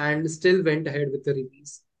it and still went ahead with the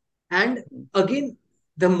release. And Mm. again,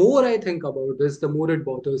 the more I think about this, the more it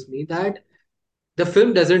bothers me that the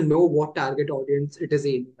film doesn't know what target audience it is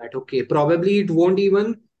aiming at. Okay, probably it won't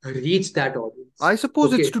even reach that audience. I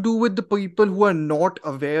suppose it's Okay, to do with the people who are not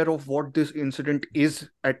aware of what this incident is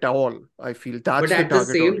at all. I feel but that's the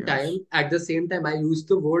target audience. at the same time, I use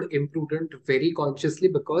the word imprudent very consciously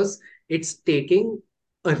because it's taking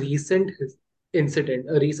a recent incident,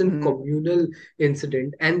 a recent Mm. communal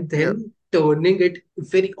incident, and Yeah. then turning it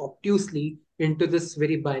very obtusely into this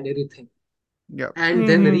very binary thing, Yeah. and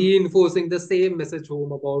then Hmm. reinforcing the same message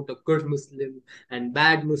home about a good Muslim and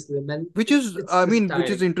bad Muslim, and Which is, it's I just mean, which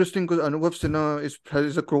is tiring. interesting because Anubhav Sinha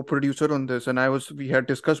is a co-producer on this, and we had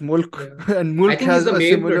discussed Mulk, Yeah, and I Mulk think he's has the a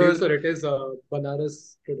main similar, producer. It is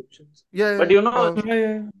Banaras Productions. yeah, But yeah, Yeah,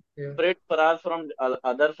 yeah. Yeah, separate Faraz from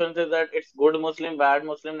other films is that it's good Muslim, bad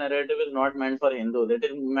Muslim narrative is not meant for Hindus. It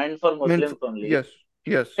is meant for meant Muslims for, only. yes,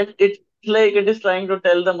 yes, It's like it is trying to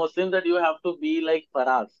tell the Muslims that you have to be like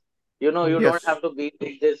Faraz. You mm, don't yes. have to be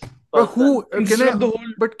like this But person. who Instead of the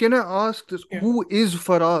whole, but can I ask this? yeah, Who is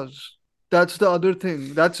Faraz? That's the other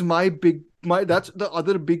thing. That's the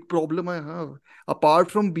other big problem I have.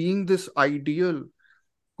 Apart from being this ideal,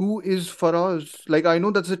 who is Faraz? Like I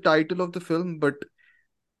know that's the title of the film, but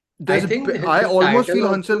I think I the almost title feel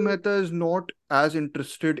of Hansel the Mehta is not as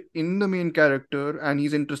interested in the main character, and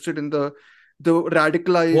he's interested in the what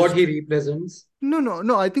radicalized. he represents.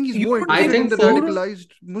 No. I think he's you more don't I interested think in think the for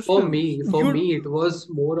radicalized for Muslims. me, you it was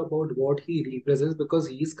more about what he represents because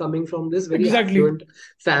he's coming from this very exactly? affluent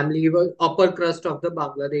family, upper crust of the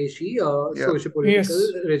Bangladeshi Yeah, socio-political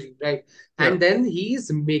Yes, regime, right? yeah. And then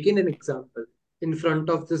he's making an example in front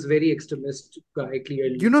of this very extremist guy,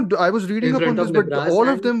 clearly I was reading in up front on of this, but Nibras, and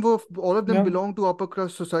all of them yeah. belong to upper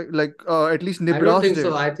crust society. Like at least I don't Nibras think so.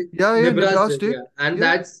 did. I think Yeah, yeah, Nibras Nibras did, did. yeah, and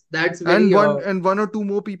Yeah, that's and very one or two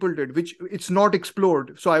more people did, which it's not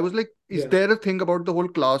explored. So I was like, is yeah. there a thing about the whole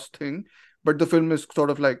class thing? But the film is sort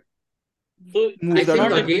of like So I moves it's that think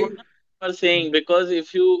not aside. important again, what you are saying because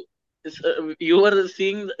if you you are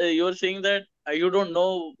saying that you don't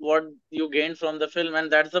know what you gained from the film,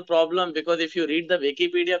 and that's the problem, because if you read the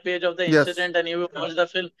Wikipedia page of the Yes. incident and you watch the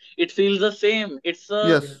film, it feels the same. It's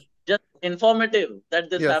Yes. just informative that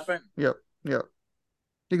this Yes. happened. Yeah. Yeah.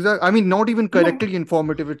 Exactly. I mean, not even No, correctly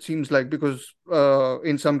informative, it seems like, because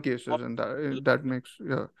in some cases, and that makes,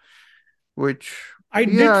 yeah, which, I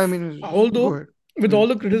yeah, did, I mean, go although ahead. with Hmm. all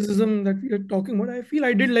the criticism that we are talking about, I feel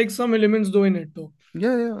I did like some elements though in it though.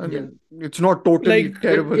 Yeah, yeah. I Yeah. mean, it's not totally Like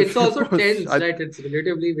terrible, It's of also course. tense, right? It's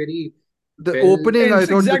relatively very The well. opening, I tense,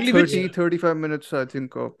 thought the exactly. Which 30-35 minutes, I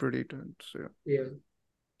think, are pretty tense. Yeah. Yeah.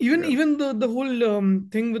 even Yeah. even the whole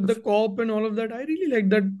thing with the cop and all of that, I really like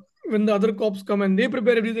that when the other cops come and they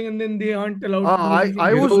prepare everything and then they aren't allowed to do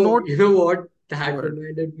I anything. was not. You know what? Go That ahead.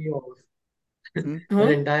 reminded me of Hmm? that Huh?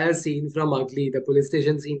 entire scene from Ugly, the police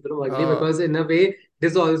station scene from Ugly, Uh, because in a way, it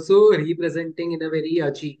is also representing in a very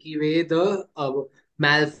cheeky way the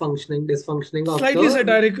malfunctioning, dysfunctioning of Slightly the.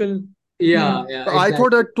 satirical. Yeah, Hmm. yeah, I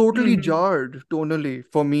thought exactly. that totally Hmm. jarred tonally,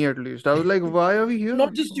 for me at least. I was like, why are we here?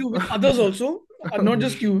 Not just you, with others also. Not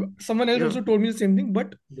just Mhm. you. Someone else Yeah. also told me the same thing,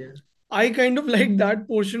 but Yeah. I kind of like that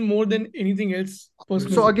portion more than anything else So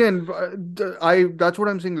personally. again, I that's what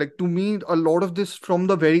I'm saying. Like, to me, a lot of this from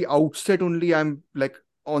the very outset only, I'm like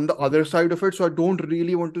on the other side of it. So I don't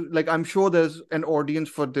really want to, like, I'm sure there's an audience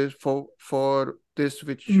for this, for this,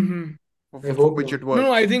 which Hmm. I for hope which not. it No,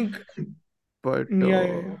 no, I works. think, But yeah,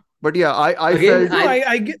 yeah, yeah. yeah, I Again, felt, No,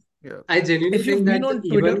 I get, yeah. I genuinely if think you've been that on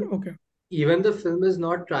Twitter, even okay. even the film is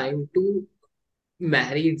not trying to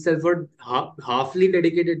marry itself or halfly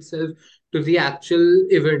dedicate itself to the actual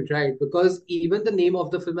event, right? Because even the name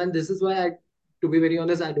of the film, and this is why to be very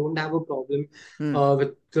honest, I don't have a problem Hmm.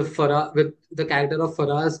 with the character of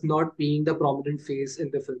Faraz not being the prominent face in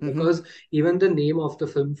the film, Mm-hmm. because even the name of the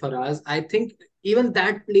film Faraz, I think even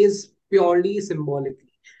that plays purely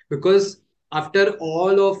symbolically, because after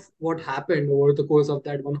all of what happened over the course of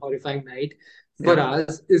that one horrifying night, Yeah.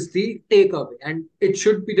 Faraz is the takeaway, and it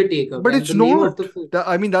should be the But takeaway. And it's the name of not. the film,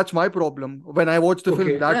 I mean, that's my problem. When I watched the film,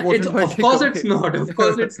 okay, that it's wasn't my of course it's takeaway. not, of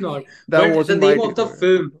course it's not. That But the wasn't my name of the takeaway.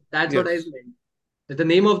 film, that's what I Yes. meant. That the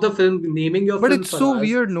name of the film, naming your But film it's so Faraz.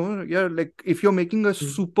 weird, no? Yeah, like if you're making a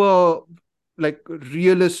Hmm. super like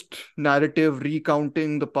realist narrative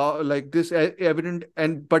recounting the power like this evident,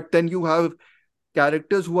 and but then you have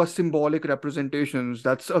characters who are symbolic representations.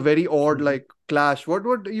 That's a very odd Mhm. like clash.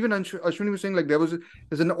 What even Ashwini was saying, like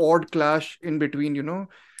there's an odd clash in between,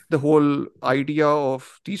 the whole idea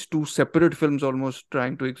of these two separate films almost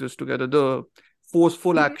trying to exist together. The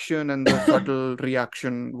forceful action and the subtle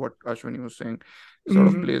reaction, what Ashwini was saying, sort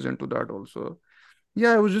of Hmm. plays into that also.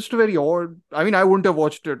 Yeah, it was just a very odd. I mean, I wouldn't have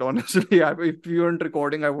watched it, honestly. If you weren't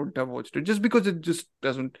recording, I wouldn't have watched it just because it just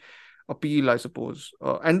doesn't appeal, I suppose.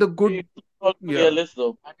 And the good, It's also yeah. realist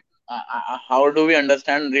though. How do we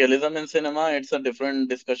understand realism in cinema? It's a different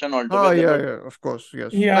discussion Ah, altogether. yeah, But yeah, of course,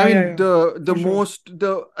 yes. I Yeah, yeah, mean, yeah, the for sure. most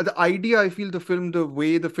the idea, I feel, the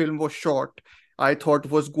way the film was shot, I thought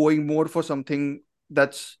was going more for something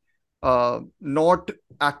that's not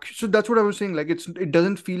act. So that's what I was saying. Like it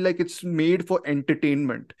doesn't feel like it's made for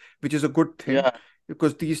entertainment, which is a good thing, yeah,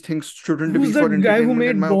 because these things shouldn't Who's be for that guy who entertainment,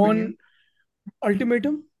 in made my opinion. Born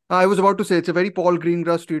Ultimatum? I was about to say it's a very Paul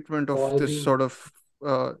Greengrass treatment of Paul this sort Greengrass. of.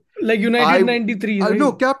 Uh, Like United I 93,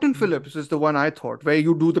 no, right? Captain Mhm. Phillips is the one I thought, where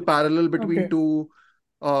you do the parallel between Okay.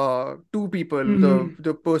 two people, Hmm.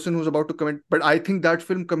 the person who's about to commit. But I think that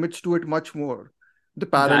film commits to it much more. The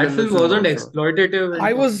That film parallelism wasn't also. exploitative in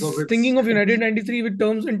I terms of was its. thinking of United 93 with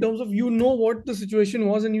terms in terms of what the situation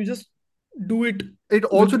was and you just do it It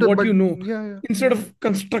also with does, what but you know yeah, yeah, instead yeah. of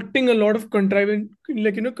constructing a lot of contrived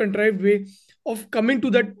way of coming to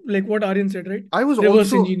that, like what Aryan said, right? I was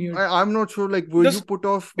Reverse also, engineered. I'm not sure, like, were you Just put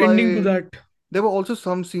off ending to by, that. there were also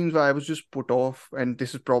some scenes where I was just put off, and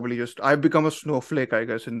this is probably just, I've become a snowflake, I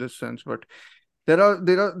guess, in this sense, but there are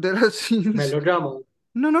scenes. Melodrama.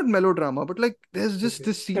 No, not melodrama, but like there's just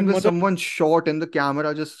Okay. this scene That where mother. someone's shot and the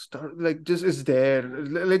camera just is there,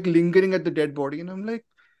 like lingering at the dead body, and I'm like,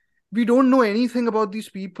 we don't know anything about these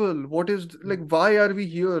people. What is, like, why are we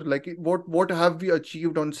here? Like, what have we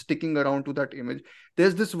achieved on sticking around to that image?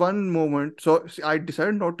 There's this one moment. So see, I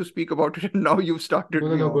decided not to speak about it, and now you've started No,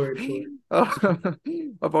 no, me no, go off ahead, go ahead.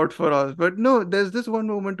 about Faraz. But no, there's this one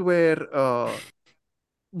moment where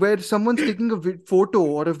someone's taking a photo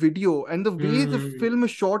or a video, and the way the Hmm. film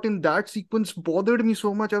is shot in that sequence bothered me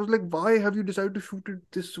so much. I was like, why have you decided to shoot it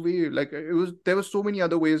this way? Like, there were so many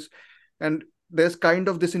other ways, and there's kind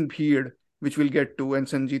of this in Bheed, which we'll get to, and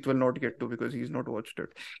Sanjeet will not get to because he's not watched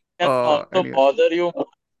it. can also And yes. bother you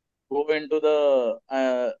go into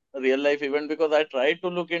the real life event, because I tried to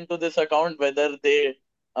look into this account whether they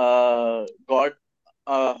got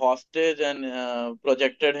hostage and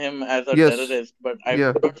projected him as a Yes. terrorist, but I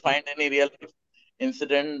Yeah. could not find any real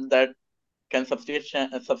incident that can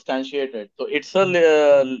substantiate it. So it's a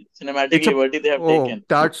cinematic It's a liberty they have oh, taken.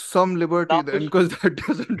 that's some liberty Now, then, because that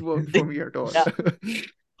doesn't work for me at all. yeah,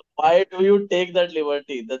 why do you take that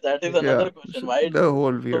liberty? That is Yeah. another question. So Why? the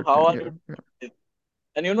whole So weird how thing. are Yeah. you? Yeah.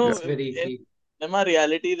 And Yeah. It's very in key. cinema,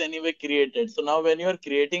 reality is anyway created. So now when you are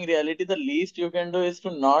creating reality, the least you can do is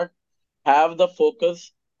to not have the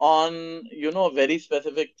focus on very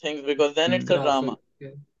specific things, because then it's Hmm. a drama.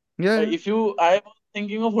 Graphic. Yeah. Yeah. Yeah. I was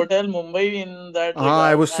thinking of Hotel Mumbai in that I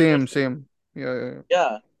regard, was and same, it's same. Yeah. Yeah.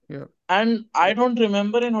 yeah. Yeah. And I don't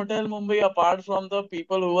remember in Hotel Mumbai, apart from the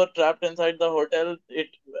people who were trapped inside the hotel,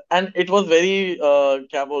 it was very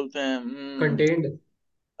क्या बोलते हैं, Contained.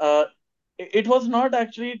 uh, it was not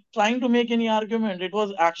actually trying to make any argument. It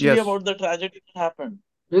was actually Yes. about the tragedy that happened.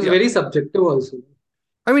 It was Yeah. very subjective also.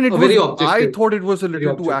 I mean, it Very was. I objective. thought it was a Very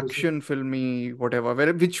little too objective. action filmy, whatever.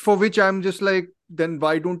 Which I'm just like, then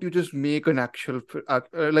why don't you just make an actual like,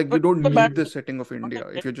 you But don't the bad, need the setting of not a India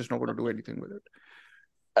if great you're just not going to film. do anything with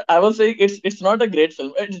it. I was saying it's not a great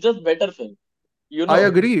film. It's just better film. You I know,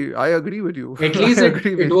 agree. I agree with you. At I least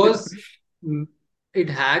agree it with you. was mm, it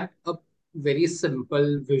had a very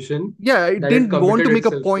simple vision Yeah, it that it didn't want to committed make a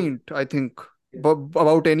itself to. point, I think, Yeah.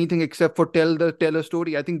 about anything except for tell a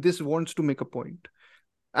story. I think this wants to make a point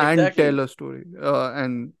and exactly. tell a story,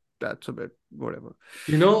 and that's a bit whatever.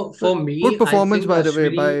 For Good me, I performance, think by the way,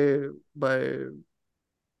 Ashwini, by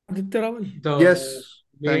Aditya Rawal, the yes,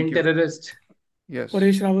 thank main you, terrorist, yes,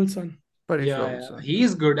 Paresh Rawal's son. Paresh yeah, Rawal's yeah, son.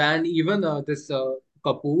 he's good, and even this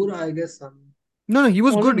Kapoor, I guess, No, he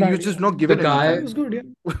was Wasn't good. He was bad, just yeah. not the given He guy, anything. was good,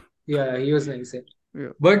 yeah. yeah, he was nice. Yeah. Yeah.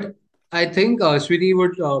 But I think Shwiti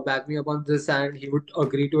would back me up on this and he would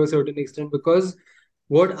agree to a certain extent because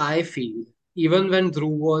what I feel, even when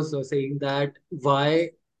Dhruv was saying that why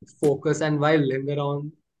focus and why linger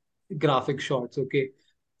on graphic shots, okay,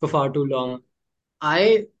 for far too long,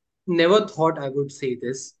 I never thought I would say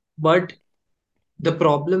this, but the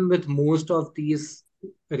problem with most of these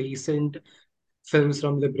recent films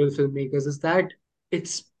from liberal filmmakers is that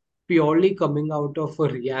it's purely coming out of a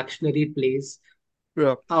reactionary place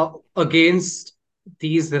Yeah. against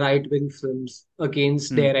these right wing films,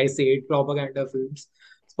 against, Hmm. dare I say it, propaganda films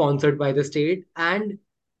sponsored by the state. And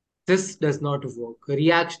this does not work.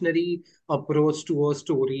 Reactionary approach to a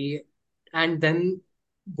story and then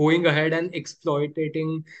going ahead and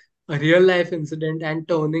exploiting a real life incident and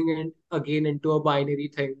turning it again into a binary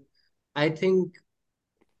thing. I think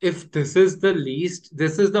if this is the least,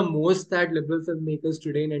 this is the most that liberal filmmakers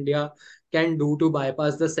today in India can do to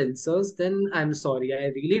bypass the censors, then I'm sorry. I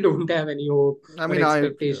really don't have any hope I or mean, yeah.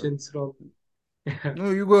 expectations from. No,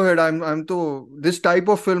 you go ahead. I'm to this type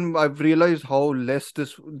of film. I've realized how less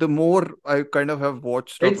this. The more I kind of have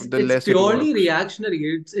watched stuff, the It's less it purely works.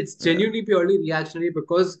 reactionary. It's Yeah. genuinely purely reactionary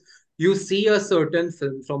because you see a certain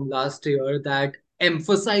film from last year that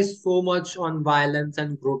emphasized so much on violence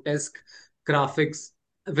and grotesque graphics,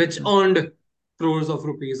 which Hmm. earned crores of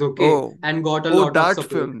rupees, okay, Oh, and got a oh, lot of that support.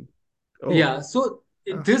 film. Oh, Yeah, so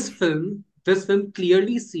yeah. this film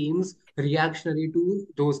clearly seems reactionary to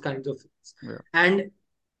those kinds of films, Yeah. and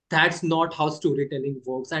that's not how storytelling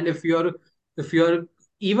works. And if you're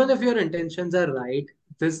even if your intentions are right,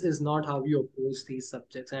 this is not how you approach these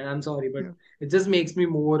subjects. And I'm sorry, but Yeah. it just makes me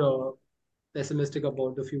more pessimistic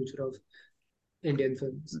about the future of Indian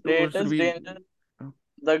films. So should Greatest we? danger,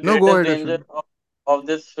 the No, go greatest ahead, danger Ashwin. of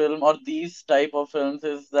this film or these type of films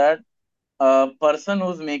is that a person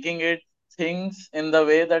who's making it thinks in the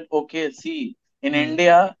way that, okay, see, in Hmm.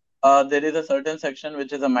 India, there is a certain section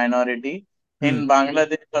which is a minority. Hmm. In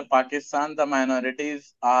Bangladesh or Pakistan, the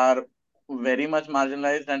minorities are very much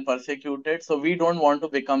marginalized and persecuted. So we don't want to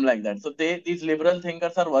become like that. So these liberal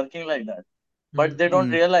thinkers are working like that, but they don't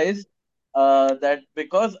Hmm. realize that,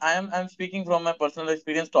 because I'm speaking from my personal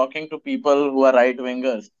experience talking to people who are right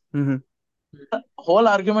wingers. Hmm. Whole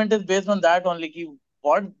argument is based on that only. Ki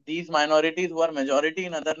what these minorities who are majority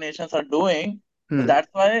in other nations are doing. So Hmm. that's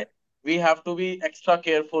why we have to be extra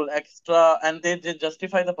careful, extra, and they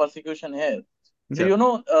justify the persecution here. So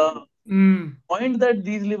Yeah. point that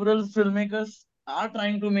these liberal filmmakers are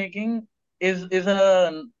trying to making is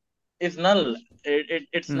null.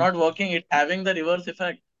 It's Hmm. not working. It's having the reverse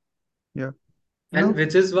effect. Yeah. And No.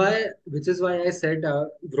 which is why I said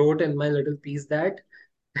wrote in my little piece that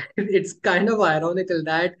it's kind of ironical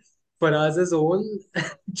that Faraz's own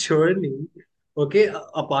journey, okay,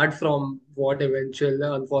 apart from what eventual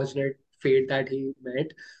unfortunate fate that he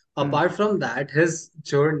met, Hmm. apart from that, his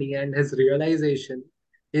journey and his realization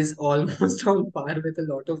is almost on par with a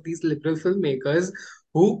lot of these liberal filmmakers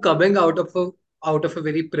who coming out of a out of a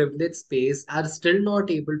very privileged space are still not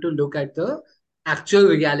able to look at the actual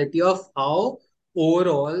reality of how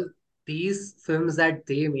overall these films that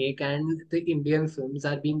they make and the Indian films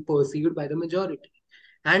are being perceived by the majority.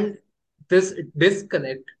 And this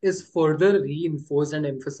disconnect is further reinforced and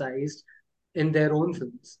emphasized in their own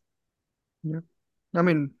films. Yeah. I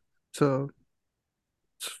mean, so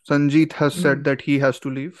Sanjeet has said that he has to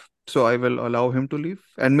leave, so I will allow him to leave.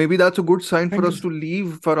 And maybe that's a good sign for Thank you, us to sir.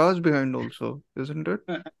 leave Faraz behind also, isn't it?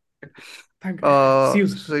 Thank you. See you,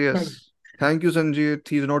 sir. So Bye. yes. Thank you, Sanjeet.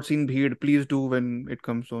 He's not seen Bheed. Please do when it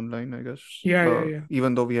comes online, I guess. Yeah.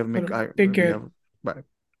 Even though we have All right. Take we care. have bye.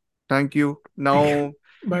 Thank you. Take care. Now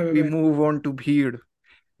Bye. we move on to Bheed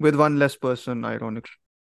with one less person, ironically.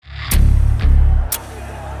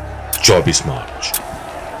 24 मार्च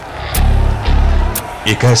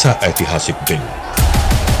एक ऐसा ऐतिहासिक दिन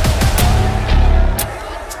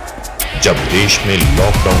जब देश में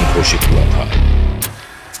lockdown घोषित हुआ था।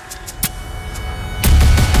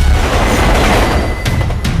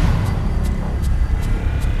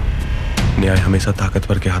 न्याय हमेशा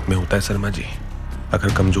ताकतवर के हाथ में होता है शर्मा जी।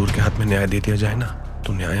 अगर कमजोर के हाथ में न्याय दे दिया जाए ना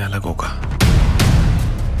तो न्याय अलग होगा।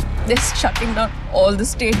 They're shutting down all the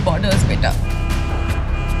state borders, बेटा।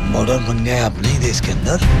 बॉर्डर बन गया है अपने ही देश के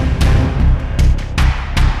अंदर।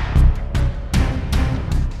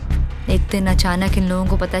 एक दिन अचानक इन लोगों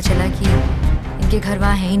को पता चला कि इनके घर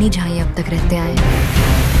वहाँ है ही नहीं जहाँ ये अब तक रहते आए।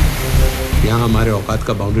 यहाँ हमारे औकात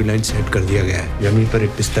का बाउंड्री लाइन सेट कर दिया गया है। जमीन पर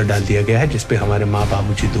एक बिस्तर डाल दिया गया है जिसपे हमारे माँ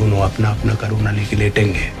बाबूजी दोनों अपना अपना कोरोना लेके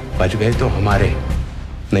लेटेंगे। बच गए तो हमारे,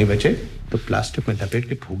 नहीं बचे तो प्लास्टिक में लपेट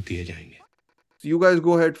के फूंक दिए जाएंगे। You guys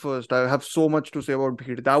go ahead first. I have so much to say about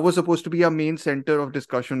Bheed. That was supposed to be our main center of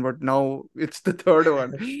discussion, but now it's the third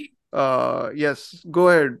one. Yes, go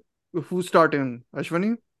ahead. Who's starting? Ashwani,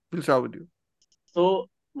 we'll start with you. So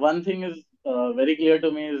one thing is very clear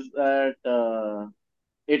to me is that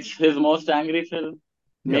it's his most angry film.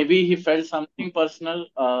 Maybe he felt something personal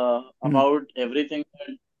about everything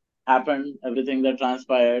that happened, everything that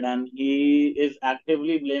transpired, and he is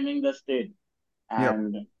actively blaming the state.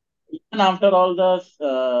 And even after all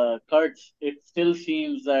the cuts, it still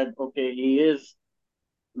seems that okay, he is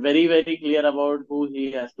very, very clear about who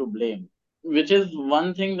he has to blame, which is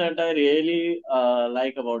one thing that I really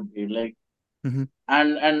like about Bheed. Like,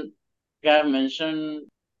 and like I mentioned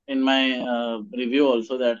in my review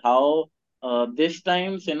also that how this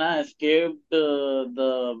time Sinha escaped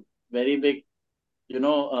the very big,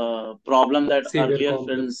 problem that Savior earlier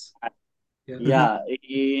complex. films had. Yeah.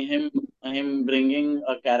 Him bringing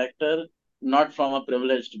a character not from a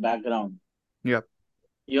privileged background. Yeah.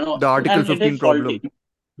 The Article and 15 it is faulty. problem.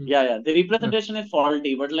 Yeah. The representation is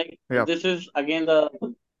faulty, but like this is again the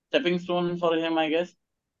stepping stone for him, I guess.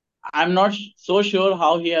 I'm not so sure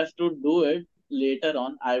how he has to do it later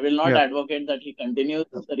on. I will not advocate that he continues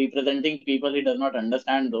representing people he does not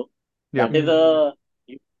understand, though. That is a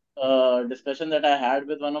discussion that I had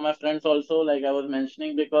with one of my friends also, like I was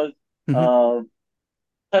mentioning, because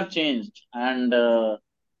have changed and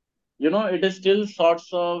it is still sorts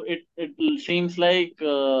of it seems like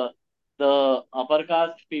the upper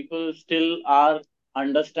caste people still are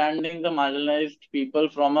understanding the marginalized people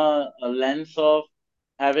from a lens of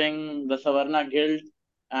having the Savarna guilt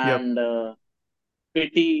and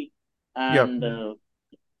pity and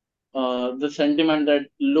the sentiment that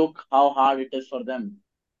look how hard it is for them.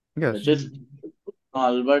 Yes. Which is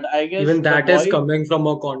all, but I guess even that is coming from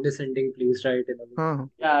a condescending place, right?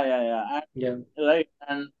 Yeah. Right.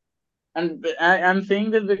 And I'm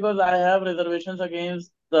saying this because I have reservations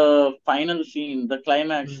against the final scene, the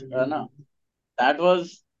climax. That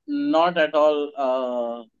was not at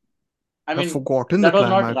all. I mean, I've forgotten that the was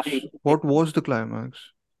climax. not right. What was the climax?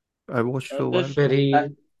 I watched a while. Where he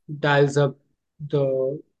dials up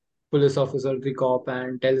the police officer, the cop,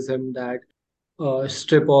 and tells him that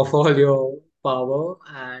strip off all your power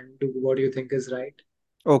and do what you think is right.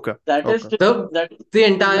 Okay. That is the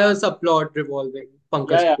entire subplot revolving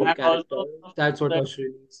Pankaj Kapoor and character. also That's what was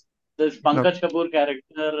released. This Pankaj Kapoor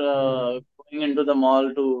character going into the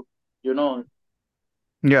mall to,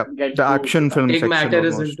 get the action film take section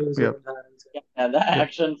matters almost. into his own hands. The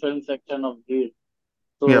action film section of Bheed.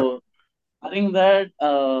 So I think that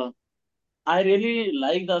I really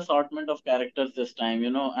like the assortment of characters this time,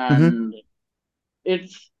 and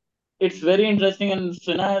it's very interesting. And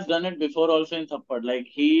Sinha has done it before also in Thappad. Like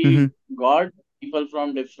he got people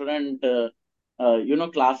from different,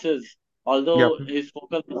 classes. Although his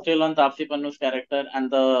focus was still on Tapsi Pannu's character,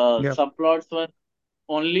 and the subplots were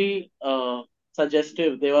only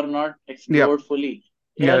suggestive. They were not explored fully.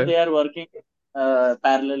 Here they are working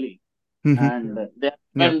parallelly, and they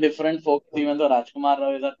are different folks. Even though Rajkumar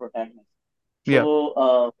Rao is our protagonist. Yeah.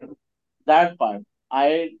 That part.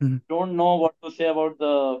 I Mhm. don't know what to say about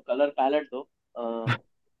the color palette though.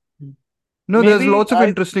 No, there's Maybe lots of I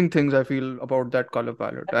interesting things I feel about that color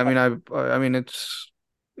palette. I mean,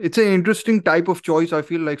 it's an interesting type of choice. I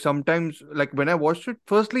feel like sometimes, like when I watched it,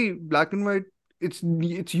 firstly, black and white. It's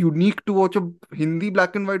unique to watch a Hindi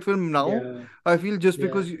black and white film now. Yeah, I feel just yeah.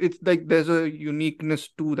 because it's like there's a uniqueness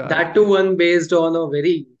to that. That too one based on a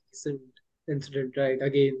very recent incident, right?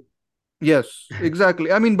 Again. Yes,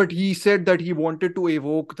 exactly. I mean, but he said that he wanted to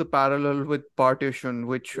evoke the parallel with Partition,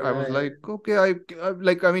 which I was Yeah, yeah. like, okay,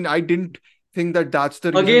 I mean, I didn't think that that's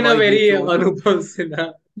the reason Again, a why he very chose it. Anupam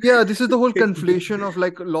Sinha. Yeah, this is the whole conflation of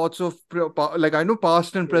like lots of like I know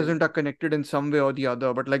past and Yeah. present are connected in some way or the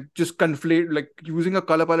other, but like just conflate, like using a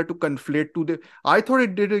color palette to conflate to the. I thought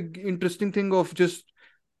it did a interesting thing of just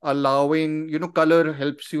allowing, color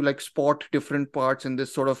helps you like spot different parts, and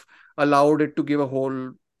this sort of allowed it to give a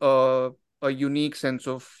whole a unique sense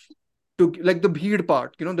of to like the Bheed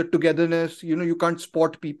part, the togetherness. You can't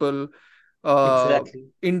spot people uh Exactly.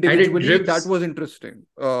 And individually. That was interesting.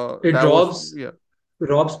 it That was, robs yeah.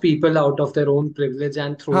 robs people out of their own privilege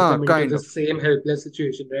and throws them into Kind the of. same helpless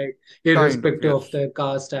situation, right? Kind of, Irrespective yes. of their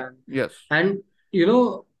caste Yes. and you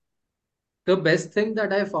know the best thing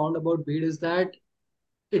that I found about Bead is that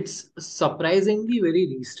it's surprisingly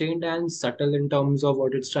very restrained and subtle in terms of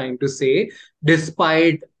what it's trying to say,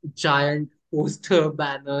 despite giant poster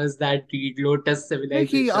banners that read Lotus Like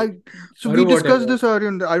Civilization so or we discussed whatever. this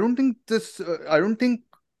earlier. I don't think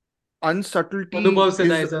unsubtlety Anubhav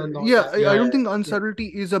Sinha is, is a not yeah, as yeah, I yeah, don't think yeah.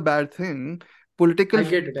 unsubtlety is a bad thing. I get it, I A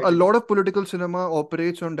get it. lot of political cinema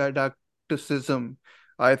operates on didacticism,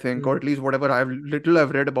 I think, or Mm. at least whatever I've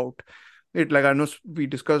read about it. Like I know we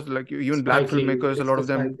discussed, like even black Spike Lee, filmmakers, a it's lot the of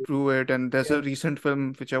Spike them Lee. do it. And there's Yeah. a recent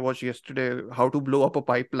film which I watched yesterday, How to Blow Up a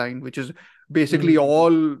Pipeline, which is basically Mm.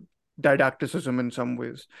 all didacticism in some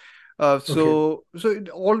ways. Okay. So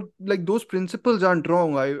all like those principles aren't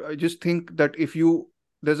wrong. I just think that if you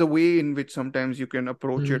there's a way in which sometimes you can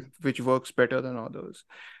approach it Mm. which works better than others.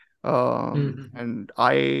 Mm. And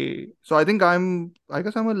I think I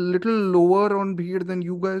guess I'm a little lower on Bheed than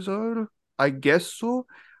you guys are. I guess so.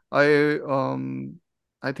 I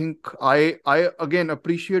I think I again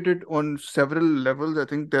appreciate it on several levels. I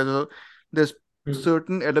think there's Mm.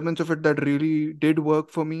 certain elements of it that really did work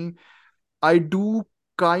for me. I do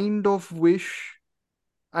kind of wish,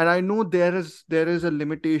 and I know there is a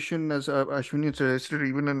limitation, as Ashwini suggested,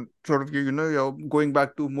 even in sort of you're going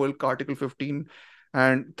back to Mulk Article 15,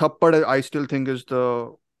 and Thappad I still think is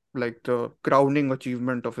the crowning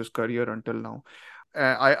achievement of his career until now.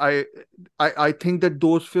 I I think that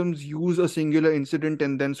those films use a singular incident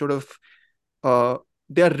and then sort of uh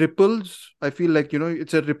they are ripples. I feel like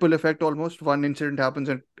it's a ripple effect almost. One incident happens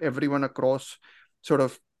and everyone across sort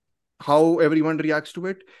of how everyone reacts to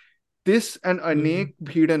it. This and Mm.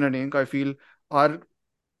 Bheed and Anek, I feel are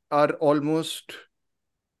are almost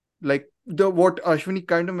like the what Ashwini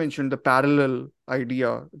kind of mentioned, the parallel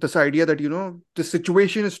idea, this idea that the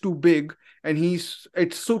situation is too big, and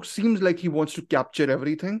it so seems like he wants to capture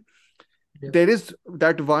everything. Yeah. There is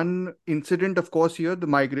that one incident, of course, here, the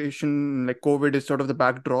migration, like COVID is sort of the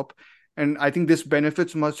backdrop, and I think this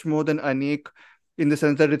benefits much more than Anek in the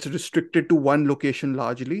sense that it's restricted to one location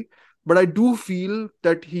largely. But I do feel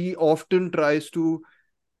that he often tries to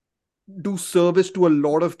do service to a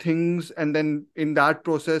lot of things, and then in that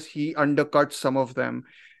process he undercuts some of them,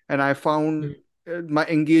 and I found Mm. my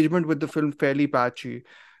engagement with the film fairly patchy.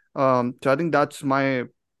 So I think that's my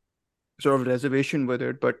sort of reservation with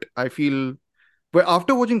it. But I feel, but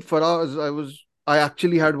after watching Faraz, I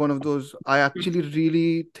actually had one of those. I actually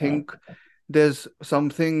really think there's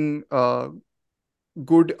something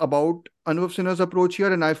good about Anubhav Sinha's approach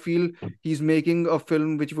here, and I feel he's making a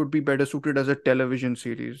film which would be better suited as a television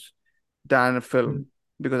series than a film, Mm.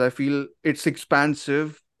 because I feel it's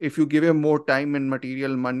expansive. If you give him more time and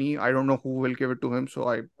material, money, I don't know who will give it to him, so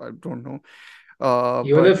I don't know.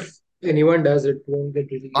 Even But if anyone does, it won't get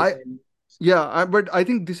released. I yeah, but I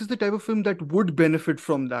think this is the type of film that would benefit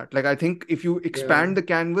from that. Like I think if you Yeah. expand the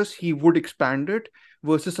canvas, he would expand it,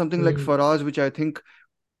 versus something like Mm. Faraz, which I think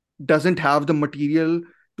doesn't have the material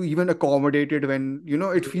to even accommodate it, when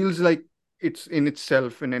it feels like it's in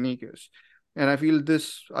itself in any case. And I feel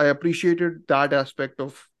I appreciated that aspect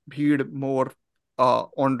of Bheed more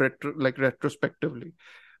on retrospectively.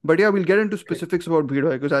 But yeah, we'll get into Okay. specifics about Bheed,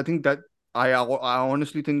 because I think that I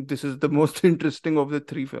honestly think this is the most interesting of the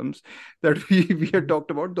three films that we had Mm.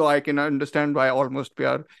 talked about, though I can understand why Almost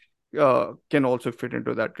Pyar can also fit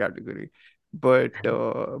into that category. But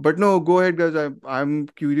no, go ahead, guys. I'm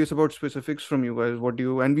curious about specifics from you guys. What do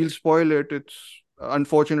you, and we'll spoil it. It's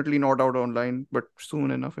Unfortunately, not out online, but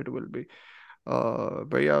soon enough it will be.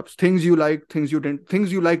 But yeah, things you like, things you didn't,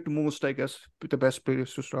 things you liked most, I guess, the best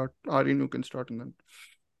place to start. Aryan, you can start, and then.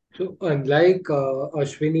 So unlike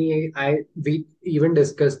Ashwini, we even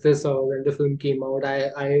discussed this when the film came out.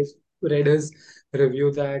 I read his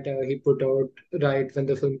review that he put out right when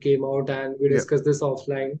the film came out, and we Yeah. discussed this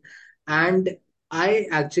offline. And I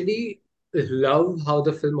actually love how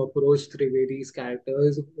the film approached Trivedi's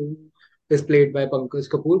characters, who is played by Pankaj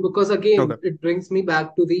Kapoor, because again, Okay. it brings me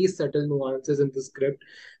back to these subtle nuances in the script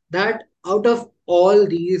that out of all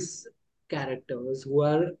these characters who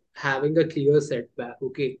are having a clear setback,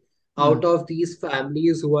 okay, out of these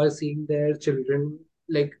families who are seeing their children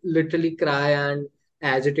like literally cry and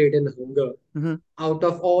agitate in hunger, Mm-hmm. out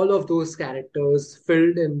of all of those characters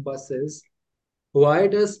filled in buses, why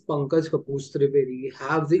does Pankaj Kapoor Trivedi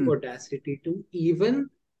have the audacity to even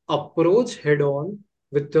approach head on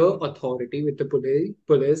with the authority, with the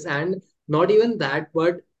police, and not even that,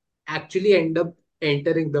 but actually end up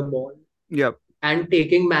entering the mall Yep. and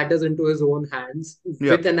taking matters into his own hands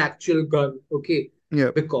Yep. with an actual gun, okay?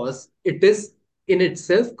 Yep. Because it is in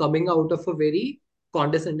itself coming out of a very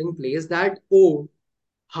condescending place that, oh,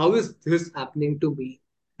 how is this happening to me?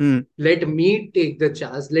 Mm. Let me take the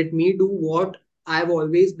chance. Let me do what I've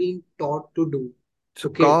always been taught to do. So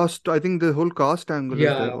Okay. cast, I think the whole cast angle is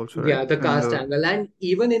there Yeah, also, right? yeah, the And cast angle. And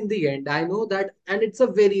even in the end, I know that, and it's a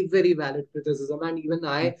very, very valid criticism. And even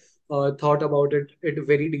I thought about it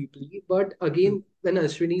very deeply. But again, when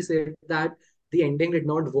Ashwini said that the ending did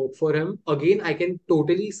not work for him, again, I can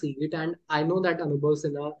totally see it. And I know that Anubhav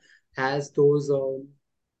Sinha has those,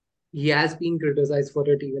 he has been criticized for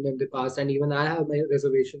it even in the past. And even I have my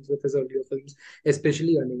reservations with his earlier films,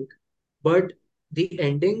 especially Anik. But the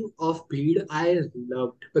ending of Bheed I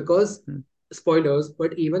loved because spoilers,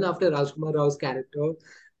 but even after Rajkumar Rao's character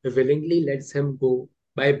willingly lets him go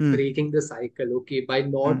by breaking the cycle, okay, by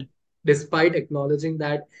not, despite acknowledging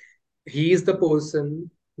that he is the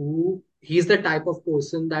person who, he's the type of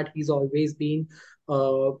person that he's always been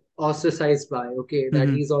ostracized by, okay, that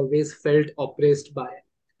Mm-hmm. he's always felt oppressed by.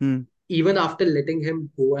 Even after letting him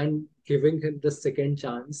go and giving him the second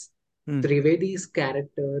chance, Trivedi's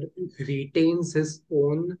character retains his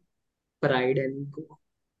own pride and ego.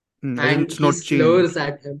 As in And it's he not slurs changed.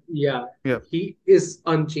 at him. Yeah, Yeah. he is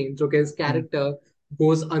unchanged. Okay, his character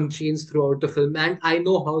goes unchanged throughout the film. And I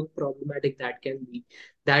know how problematic that can be.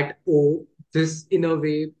 That, oh, this in a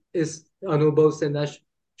way is Anubhav Sinha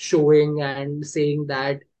showing and saying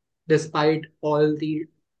that despite all the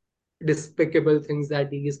despicable things that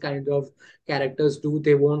these kind of characters do,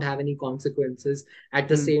 they won't have any consequences. At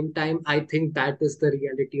the same time, I think that is the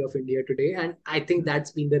reality of India today, and I think that's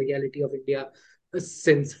been the reality of India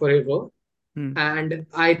since forever. And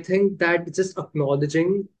I think that just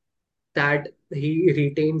acknowledging that he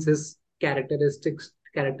retains his characteristic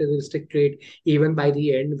trait even by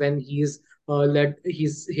the end, when he has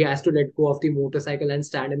to let go of the motorcycle and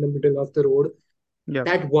stand in the middle of the road. Yeah.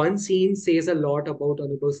 That one scene says a lot about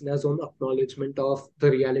Anubhav Sinha's own acknowledgement of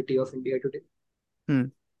the reality of India today.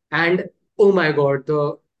 And oh my God,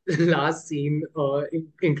 the last scene,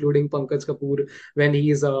 including Pankaj Kapoor, when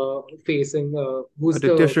he's facing who's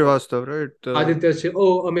Aditya the Srivastav, right? Aditya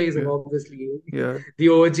oh, amazing, Yeah. obviously. Yeah. The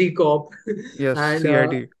OG cop. Yes, And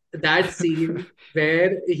CID. that scene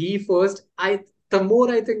where he first, the more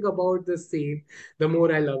I think about this scene, the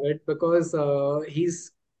more I love it, because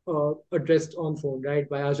he's addressed on phone, right,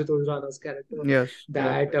 by Ashutosh Rana's character. Yes.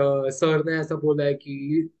 That sir ने ऐसा बोला है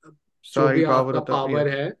कि जो सारी भी power आपका power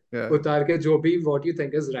है Yeah. उतार के जो भी what you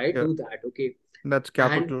think is right, Yeah. do that, okay. That's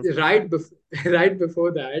capital. And right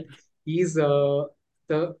before that, he's the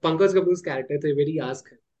Pankaj Kapoor's character Trivedi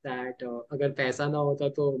asks him that अगर पैसा ना होता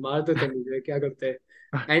तो मार देते मुझे, क्या करते.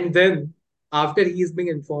 And then after he's being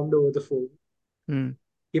informed over the phone,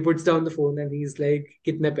 he puts down the phone and he's like,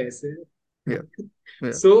 कितने पैसे. Yeah.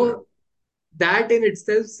 Yeah. So that in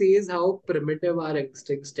itself says how primitive our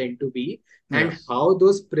instincts tend to be, and how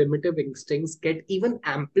those primitive instincts get even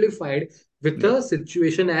amplified with a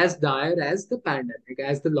situation as dire as the pandemic,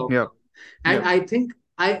 as the lockdown. And I think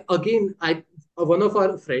I one of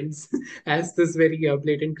our friends has this very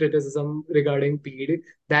blatant criticism regarding Bheed,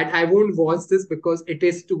 that I won't watch this because it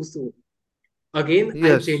is too soon. Again, I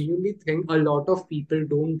Yes. genuinely think a lot of people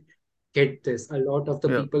don't get this. A lot of the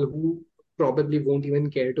people who probably won't even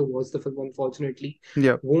care to watch the film, unfortunately,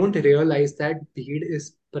 won't realize that Bheed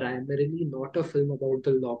is primarily not a film about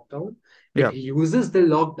the lockdown. It uses the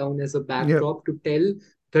lockdown as a backdrop to tell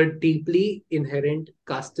the deeply inherent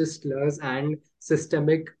caste slurs and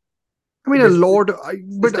systemic I mean, a lot.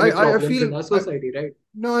 systemic I problems feel in our society, right?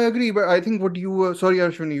 no, I agree, but I think what you were sorry,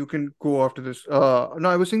 Ashwini, you can go after this. No,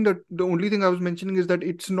 I was saying that the only thing I was mentioning is that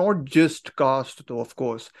it's not just caste, though, of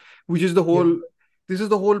course, which is the Yeah. whole. This is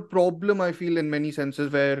the whole problem I feel in many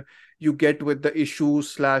senses where you get with the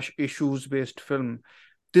issues based film.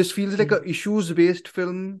 This feels like a issues based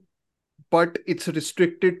film, but it's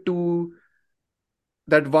restricted to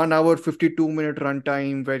that 1 hour 52-minute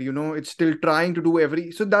runtime where it's still trying to do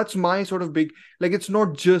every. So that's my sort of big, like, it's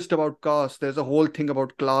not just about caste. There's a whole thing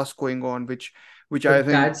about class going on, which I But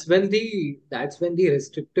think. that's when the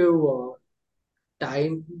restrictive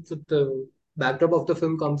time, so the backdrop of the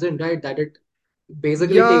film comes in, right? That it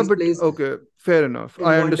basically Yeah, takes but place okay, fair enough. in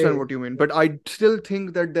I one understand day. what you mean, but I still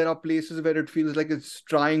think that there are places where it feels like it's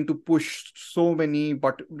trying to push so many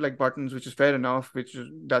buttons, which is fair enough,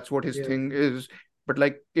 that's what his Yeah. thing is. But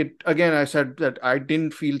like it again, I said that I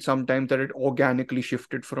didn't feel sometimes that it organically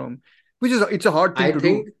shifted from, which is it's a hard thing I to do.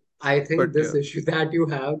 think I But think this yeah. issue that you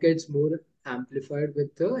have gets more amplified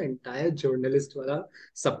with the entire journalist wala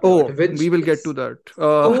subplot, Oh, which we will get to is that.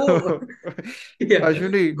 so yeah.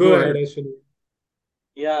 Ashwini, Go go ahead, ahead. Ashwini.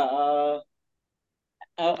 Yeah,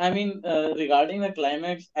 I mean, regarding the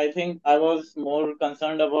climax, I think I was more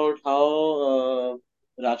concerned about how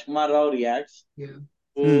Rajkumar Rao reacts Yeah.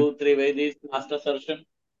 Hmm. to Trivedi's last assertion.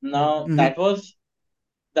 Now, Mm-hmm. that was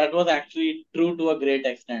actually true to a great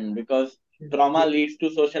extent because trauma leads to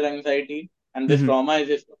social anxiety, and this Mm-hmm. trauma is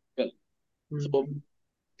historical. So, Mhm.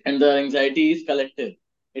 and the anxiety is collective.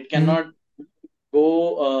 It Mm-hmm. cannot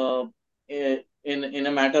go in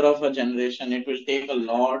a matter of a generation. It will take a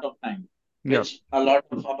lot of time, Yeah. which a lot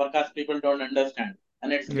of upper caste people don't understand.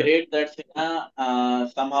 And it's Yeah. great that Sinha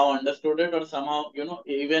somehow understood it, or somehow,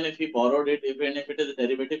 even if he borrowed it, even if it is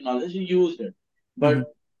derivative knowledge, he used it. Mm-hmm.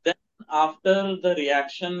 But then after the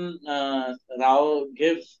reaction Rao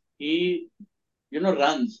gives, he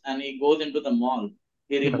runs and he goes into the mall.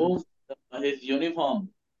 He Yeah. removes his uniform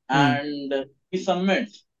Mm-hmm. and he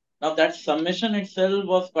submits. Now, that submission itself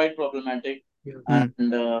was quite problematic. Yeah.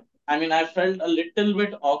 And I mean, I felt a little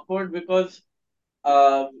bit awkward because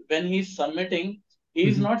when he's submitting,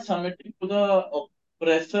 he's Mm-hmm. not submitting to the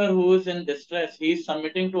oppressor who is in distress. He's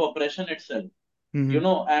submitting to oppression itself. Mm-hmm.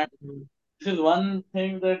 And this is one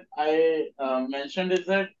thing that I mentioned is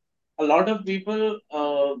that a lot of people.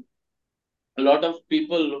 A lot of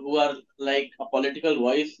people who are like a political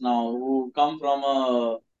voice now, who come from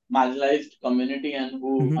a marginalized community and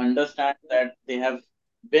who Mm-hmm. understand that they have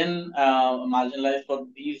been marginalized for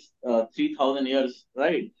these 3,000 years,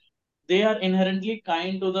 right? They are inherently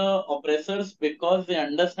kind to the oppressors because they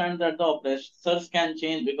understand that the oppressors can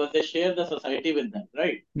change because they share the society with them,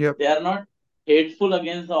 right? Yep. They are not hateful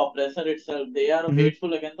against the oppressor itself, they are Mm-hmm.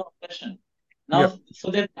 hateful against the oppression. Yep. Now,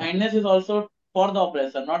 so their kindness is also for the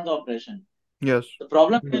oppressor, not the oppression. Yes. The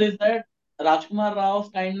problem here is that Rajkumar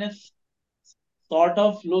Rao's kindness sort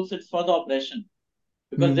of looks it's for the oppression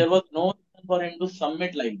because Mm-hmm. there was no reason for him to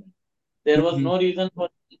submit like that. There was Mm-hmm. no reason for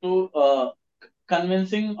him to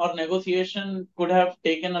convincing or negotiation could have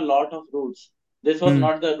taken a lot of routes. This was Mm-hmm.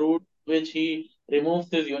 not the route which he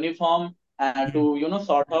removes his uniform to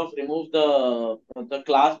sort of remove the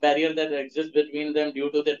class barrier that exists between them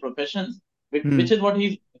due to their professions, Mm-hmm. which is what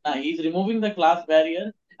he's removing the class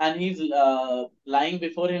barrier and he's lying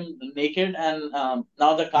before him naked, and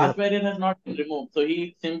now the Yep. caste barrier has not been removed, so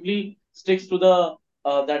he simply sticks to the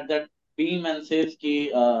that beam and says ki,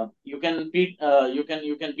 you can beat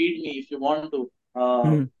me if you want to,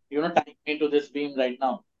 Mm-hmm. tie me to this beam right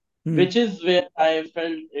now, Mm-hmm. which is where I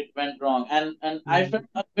felt it went wrong. And I felt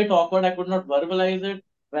a bit awkward. I could not verbalize it.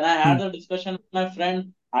 When I had the discussion with my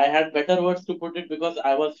friend, I had better words to put it because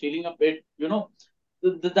I was feeling a bit,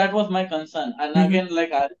 that was my concern. And Mm-hmm. again,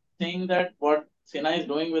 like I was saying that what Sina is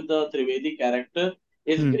doing with the Trivedi character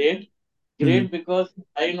is Mm-hmm. great. Mm-hmm. Great because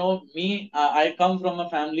I know me, I come from a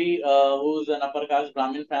family who's an upper caste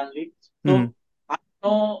Brahmin family. Mm-hmm. So I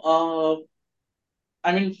know,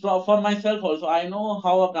 I mean, for myself also, I know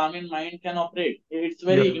how a Brahmin mind can operate. It's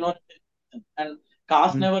very Yep. ignorant, and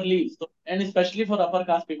caste Mm-hmm. never leaves. So, and especially for upper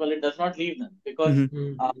caste people, it does not leave them because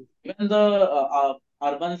Mm-hmm. even the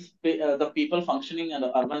people functioning in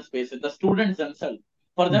the urban spaces, the students themselves,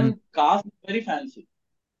 for Mm-hmm. them, caste is very fancy.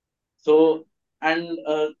 So, and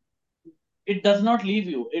it does not leave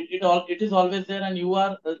you. It is always there, and you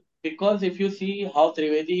are because if you see how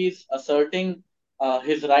Trivedi is asserting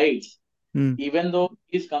his rights, Mm-hmm. even though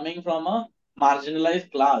he's coming from a marginalized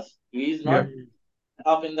class, he is not Yep.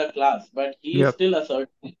 up in the class, but he is Yep. still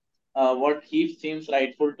asserting what he seems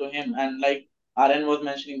rightful to him. And like RN was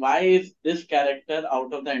mentioning, why is this character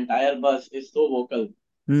out of the entire bus is so vocal,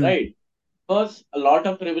 Mm-hmm. right? because a lot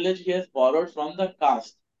of privilege he has borrowed from the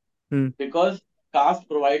caste, Hmm. because caste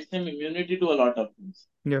provides him immunity to a lot of things,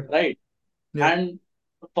 Yeah. right? Yeah. And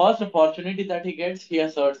the first opportunity that he gets, he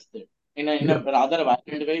asserts it in a Yeah. rather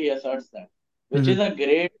violent way. He asserts that, which Mm-hmm. is a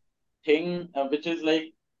great thing, which is like,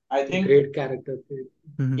 I think, Great character trait.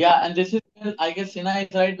 Mm-hmm. yeah, and this is where I guess Sinha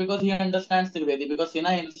is right, because he understands Trivedi, because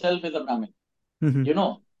Sinha himself is a Brahmin, Mm-hmm. you know,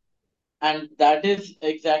 and that is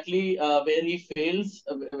exactly where he fails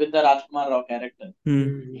with the Rajkumar Rao character.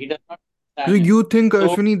 Hmm. He does not So understand him. you think, So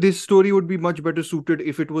Ashwini, this story would be much better suited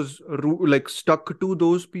if it was like stuck to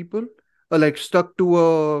those people, or like stuck to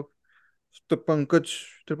the Pankaj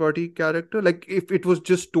Tripathi character? Like if it was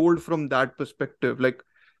just told from that perspective, like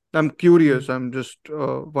I'm curious. I'm just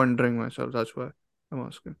wondering myself. That's why I'm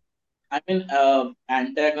asking. I mean,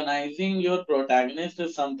 antagonizing your protagonist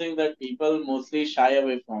is something that people mostly shy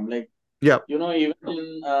away from. Like, Yeah. even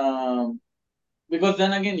in because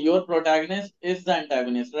then again, your protagonist is the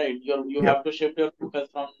antagonist, right? You Yeah. have to shift your focus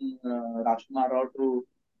from Rajkumar Rao to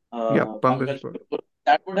Yeah. Pankaj Pankaj Tripathi. Kapoor.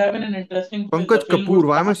 That would have been an interesting twist. The Pankaj film would Kapoor.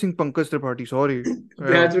 Why am I start. saying Pankaj Tripathi? Sorry.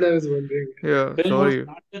 Yeah. That's what I was wondering. Yeah. Film would Sorry.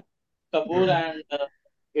 start with Kapoor, and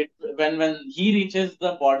it when he reaches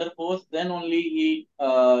the border post, then only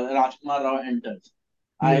Rajkumar Rao enters.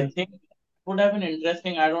 I Hmm. think that would have been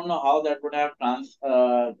interesting. I don't know how that would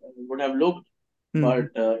have looked, Hmm.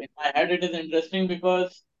 but in my head it is interesting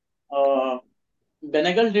because uh,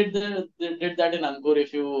 Benegal did that in Ankur.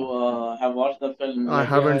 If you have watched the film, I like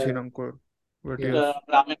haven't Yeah, seen yeah. Ankur, but Yeah. yes.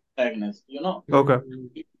 Brahmin protagonist, Okay.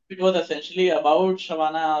 it was essentially about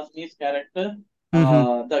Shabana Azmi's character.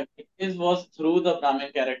 Mm-hmm. The case was through the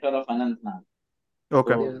Brahmin character of Anant Nag.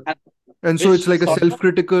 Okay. So, Yeah. And so it's which like a sort of,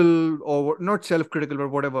 self-critical, or not self-critical, but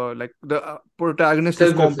whatever. Like the protagonist is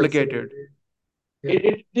Self-reflexive. complicated. Yeah.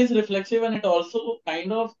 it is reflexive, and it also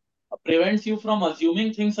kind of prevents you from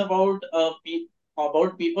assuming things about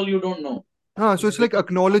people you don't know. So it's like Because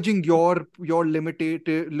acknowledging your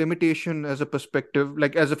limitation as a perspective,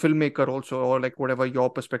 like as a filmmaker also, or like whatever your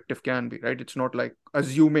perspective can be, right? It's not like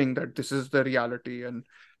assuming that this is the reality and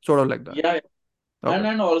sort of like that. yeah, Okay.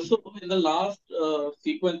 and also in the last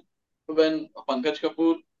sequence when Pankaj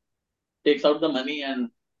Kapoor takes out the money, and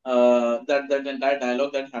that entire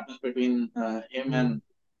dialogue that happens between him Mm. and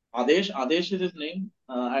Adesh is his name.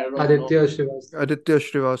 I don't know. Aditya Srivastava. Aditya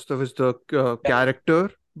Srivastav is the Yeah,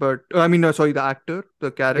 character, but I mean, sorry, the actor. The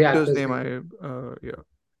The character's actor's name, name. yeah.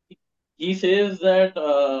 he says that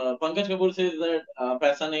Pankaj Kapoor says that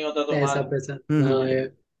पैसा नहीं होता तो Paisa, मार. paisa. Mm-hmm. Yeah.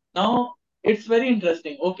 Now it's very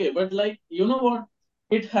interesting. Okay, but like you know what?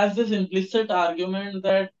 It has this implicit argument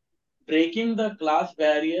that breaking the class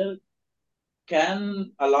barrier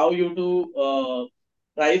can allow you to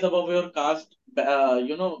rise above your caste,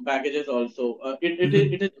 baggages also. Mm-hmm.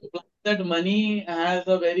 It is implied that money has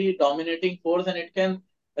a very dominating force, and it can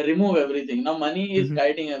remove everything. Now, money is Mm-hmm.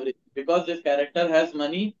 guiding everything because this character has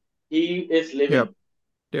money. He is Yeah. living.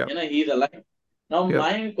 Yeah. He's alive. Now, Yeah.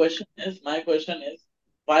 my question is,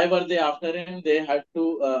 why were they after him? They had to.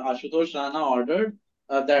 Ashutosh Rana ordered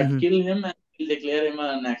that Mm-hmm. kill him and declare him a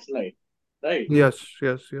Naxalite, right? Mm. Yes.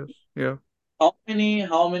 Yes. Yes. Yeah.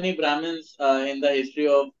 How many Brahmins in the history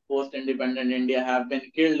of post-independent India have been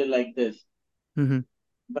killed like this? Mm-hmm.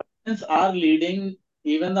 Brahmins are leading.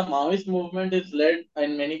 Even the Maoist movement is led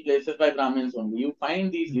in many places by Brahmins only. You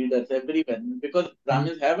find these leaders everywhere because Mm-hmm.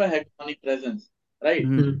 Brahmins have a hegemonic presence, right?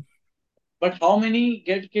 Mm-hmm. Mm. But how many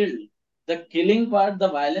get killed? The killing part, the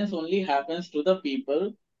violence only happens to the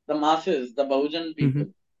people, the masses, the Bahujan Mm-hmm. people.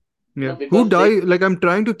 Yeah. Who Because they die? Like I'm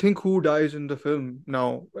trying to think who dies in the film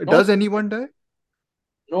now. no Does anyone die?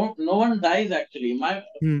 no one dies actually. my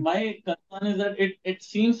Hmm. my concern is that it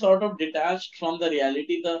seems sort of detached from the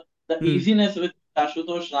reality. The Hmm. easiness with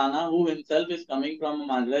Ashutosh Rana, who himself is coming from a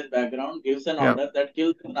marginalized background, gives an Yeah. order that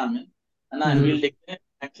kills the Brahmin, and Mm-hmm. we'll declare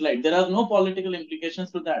next slide. There are no political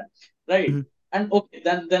implications to that, right? Mm-hmm. And okay,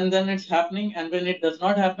 then it's happening, and when it does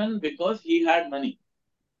not happen because he had money,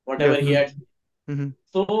 whatever Yes. he Mm. had. Mm-hmm.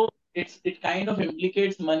 So it kind of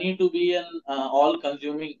implicates money to be an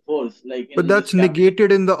all-consuming force, like But in this that's capital.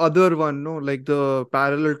 negated in the other one, no? Like the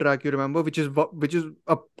parallel track, you remember, which is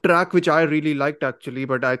a track which I really liked actually,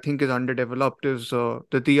 but I think is underdeveloped. Is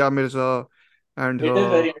the Tia Mirza and It is her.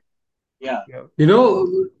 very, yeah. Yeah. You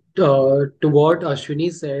know, to what Ashwini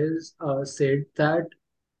said that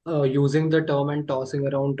using the term and tossing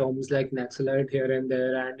around terms like Naxalite here and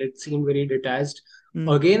there, and it seemed very detached.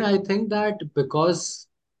 Mm, Again, I think that because,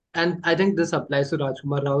 and I think this applies to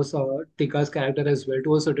Rajkumar Rao's Tika's character as well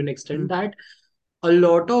to a certain extent, mm, that a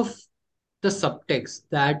lot of the subtext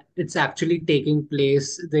that it's actually taking place,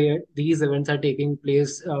 these events are taking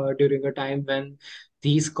place during a time when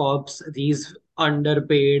these cops, these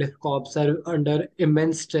underpaid cops are under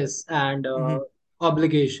immense stress and Mm-hmm.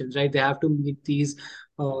 obligations, right? They have to meet these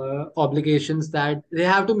obligations that they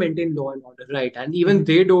have to maintain law and order, right? And even Mm-hmm.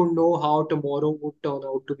 they don't know how tomorrow would turn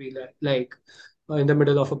out to be like in the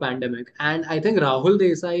middle of a pandemic. And I think Rahul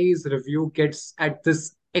Desai's review gets at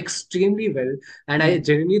this extremely well. And I Mm-hmm.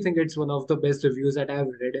 genuinely think it's one of the best reviews that I've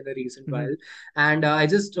read in a recent Mm-hmm. while. And I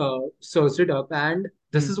just searched it up, and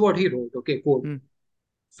this is what he wrote. Okay, quote. Mm-hmm.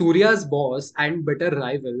 Surya's boss and bitter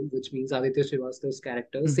rival, which means Aditya Srivastava's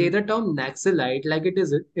character, say Mm-hmm. the term Naxalite like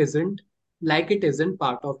it isn't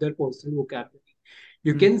part of their personal vocabulary.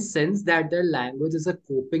 You can sense that their language is a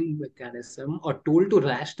coping mechanism or tool to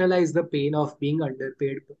rationalize the pain of being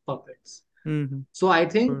underpaid puppets. Mm-hmm. So I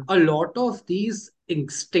think Good. a lot of these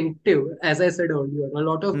instinctive, as I said earlier, a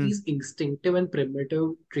lot of Mm. these instinctive and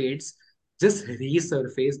primitive traits just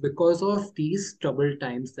resurface because of these troubled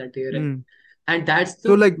times that they're in. Mm. And that's So,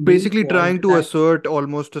 the like, main basically trying point to that assert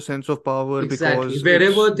almost a sense of power exactly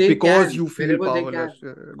because it's because you feel wherever they powerless.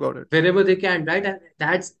 can, Got it. wherever they can, right? And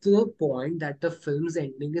that's the point that the film's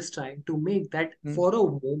ending is trying to make. That Mm. for a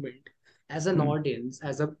moment, as an Mm. audience,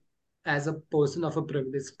 as a person of a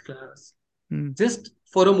privileged class, Mm. just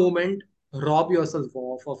for a moment, rob yourself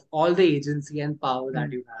off of all the agency and power that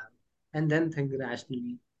Mm. you have, and then think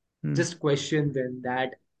rationally. Mm. Just question then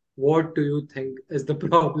that what do you think is the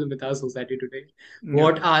problem with our society today? Yeah.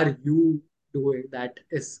 What are you doing that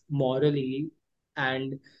is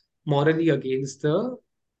and morally against the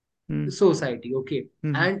Mm. society? Okay.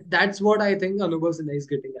 Mm-hmm. And that's what I think Anubhav Sinha is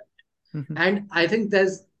getting at. Mm-hmm. And I think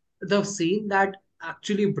there's the scene that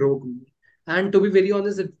actually broke me. And to be very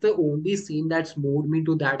honest, it's the only scene that's moved me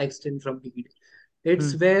to that extent from Bheed.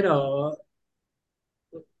 It's Mm. where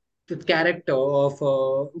the character of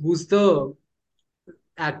who's the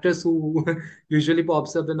actress who usually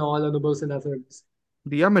pops up in all Anubhav Sinha films.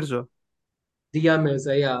 Diya Mirza. Diya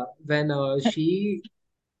Mirza, yeah. When she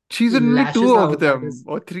She's in only lashes two of out at them his.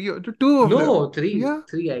 or three, two of them. No, three. Yeah.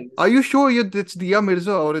 Three, I Are guess. you sure it's Diya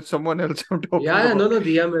Mirza or it's someone else I'm talking Yeah, no, about? no,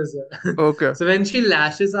 Diya Mirza. Okay. So when she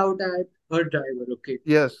lashes out at her driver, okay.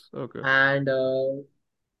 Yes. Okay. And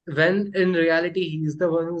when in reality he's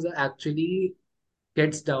the one who's actually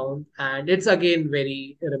gets down, and it's again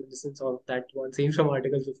very reminiscent of that one scene from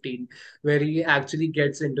Article 15 where he actually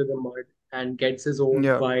gets into the mud and gets his own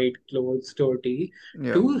Yeah. white clothes dirty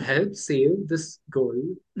Yeah. to help save this girl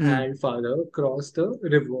Mm. and father cross the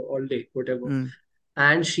river or lake, whatever. Mm.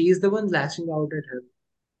 And she's the one lashing out at him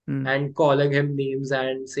Mm. and calling him names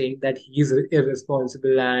and saying that he's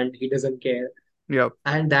irresponsible and he doesn't care. Yeah.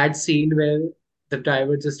 And that scene where the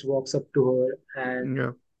driver just walks up to her and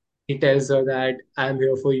Yeah. he tells her that I'm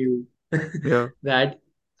here for you, Yeah. that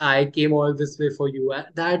I came all this way for you.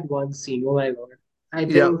 That one scene, oh my God. I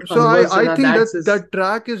Yeah. think So Anubhav I Sinha, think that's that his, that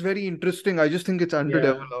track is very interesting. I just think it's yeah.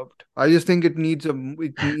 underdeveloped. I just think it needs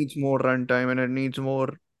more runtime and it needs more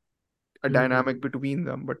a dynamic Mhm. between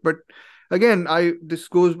them. But again, this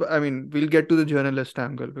goes. I mean, we'll get to the journalist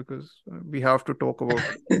angle because we have to talk about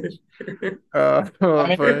this. I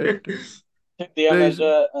mean, But Diya there's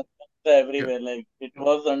Mirza yeah. everywhere. Like it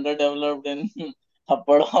was underdeveloped in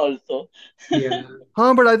Happad also. Yeah.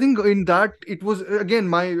 But I think in that it was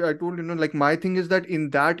again I told like my thing is that in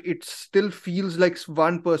that it still feels like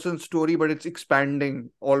one person's story, but it's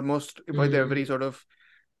expanding almost with every Mhm. sort of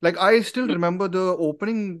like I still remember the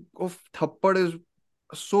opening of Thappad is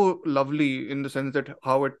so lovely in the sense that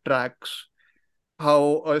how it tracks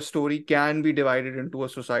how a story can be divided into a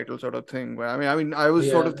societal sort of thing. Where I was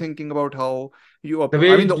sort Yeah. of thinking about how The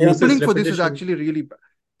way the it uses opening for this is repetition. actually really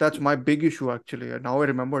that's my big issue actually. And now I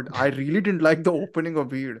remembered I really didn't like the opening of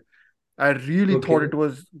Bheed. I really thought Okay. it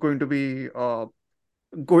was going to be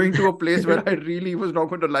going to a place where I really was not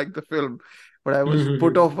going to like the film, but I was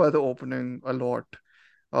put off Mhm. by the opening a lot.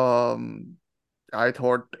 Um, I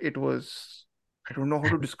thought it was I don't know how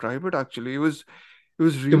to describe it actually. It was To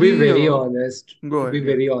be really very honest, go to be ahead,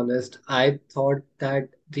 yeah. very honest, I thought that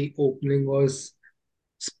the opening was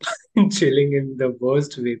chilling in the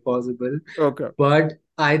worst way possible. Okay. But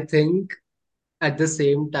I think at the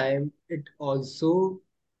same time, it also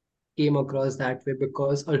came across that way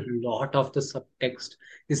because a lot of the subtext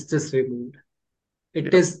is just removed. It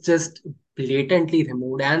Yeah. is just blatantly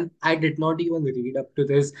removed, and I did not even read up to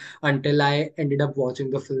this until I ended up watching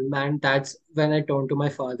the film, and that's when I turned to my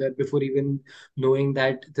father before even knowing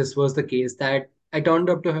that this was the case. That I turned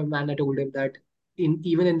up to him and I told him that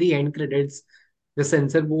even in the end credits, the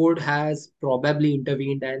censor board has probably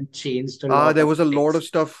intervened and changed a lot There of was the a lot of text.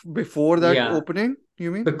 stuff before that Yeah, opening,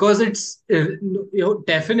 you mean? because it's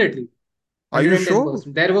definitely Are you sure?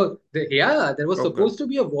 110%. Yeah, there was Okay. supposed to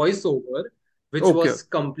be a voiceover, which Okay. was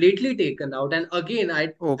completely taken out. And again,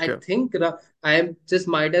 I Okay. think I am just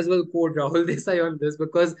might as well quote Rahul Desai on this,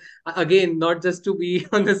 because again, not just to be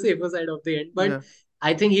on the safer side of the end, but Yeah.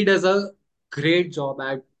 I think he does a great job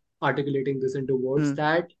at articulating this into words, Hmm.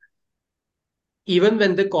 that even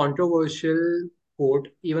when the controversial quote,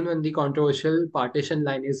 even when the controversial partition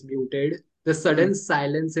line is muted, the Hmm. sudden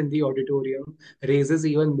silence in the auditorium raises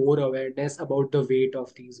even more awareness about the weight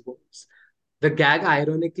of these words. The gag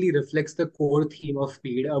ironically reflects the core theme of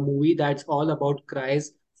Speed, a movie that's all about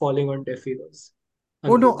cries falling on deaf ears.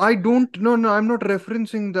 Oh no, Unquote. I don't. No, no, I'm not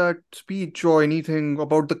referencing that speech or anything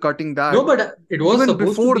about the cutting No, that. but it was Even supposed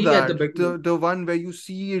to before be at the that, beginning. the one where you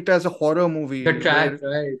see it as a horror The movie, track,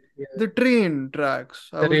 where right? Yeah. the train tracks.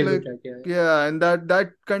 I The was railway like, track, yeah. yeah, and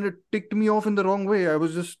that kind of ticked me off in the wrong way. I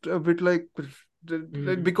was just a bit like,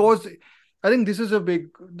 Mm. because I think this is a big.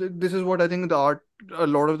 This is what I think the art. A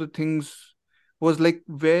lot of the things was like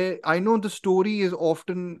where I know the story is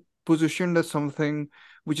often positioned as something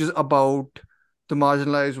which is about the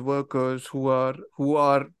marginalized workers who are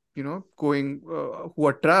going who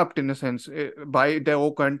are trapped in a sense by their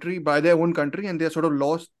own country, and they're sort of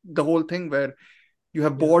lost the whole thing where you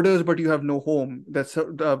have Yeah. borders but you have no home. There's a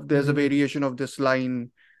Mm. variation of this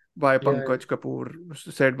line by Yeah. Pankaj Kapoor,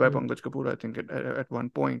 said by Mm. Pankaj Kapoor, I think at one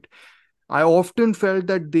point. I often felt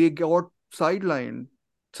that they got sidelined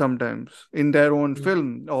sometimes in their own Mm. film,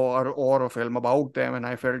 or a film about them, and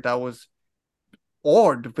I felt that was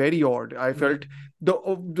odd, very odd. I felt Mm.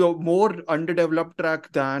 the more underdeveloped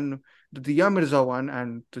track than the Diya Mirza one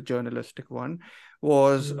and the journalistic one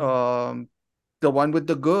was Mm. the one with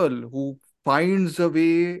the girl who finds a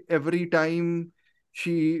way every time,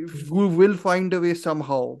 who will find a way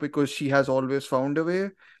somehow because she has always found a way.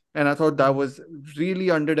 And I thought that Mm. was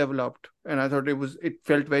really underdeveloped, and I thought it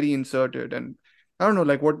felt very inserted. And I don't know,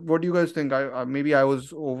 like what do you guys think? Maybe I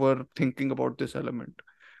was overthinking about this element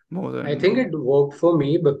more I than think it worked for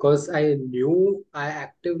me because I knew I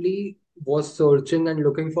actively was searching and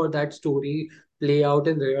looking for that story play out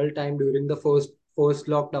in real time during the first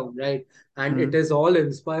lockdown, right? And it Hmm. is all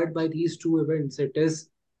inspired by these two events.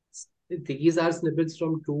 These are snippets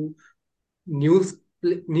from two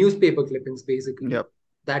newspaper clippings basically Yep.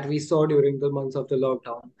 that we saw during the months of the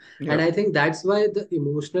lockdown. And Yep. I think that's why the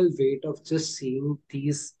emotional weight of just seeing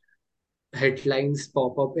these headlines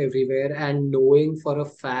pop up everywhere and knowing for a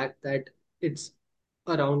fact that it's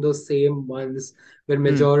around the same months where Hmm.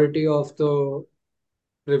 majority of the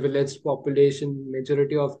privileged population,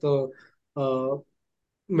 majority of the uh,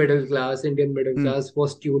 Indian middle Hmm. class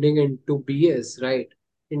was tuning into BS, right?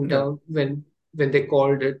 In Yeah. term when they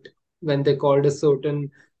called it, when they called a certain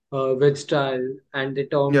witch trial and they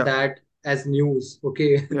termed Yeah. that as news,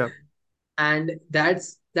 okay? Yeah. And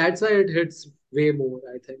that's why it hits way more,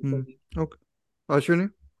 I think, for Hmm. me. Okay. Ashwini?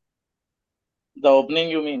 The opening,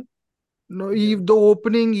 you mean? No, Yeah. the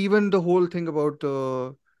opening, even the whole thing about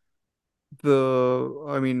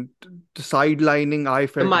I mean, the sidelining, I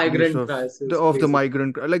The felt at least migrant crisis, of the basically.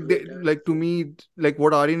 migrant, like Great like to me, like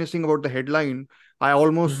what Aryan is saying about the headline, I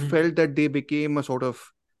almost Mhm. felt that they became a sort of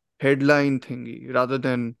headline thingy rather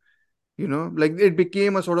than, like it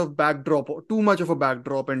became a sort of backdrop, too much of a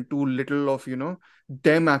backdrop and too little of,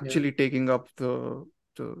 them Yeah. actually taking up the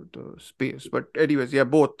space. But anyways, yeah,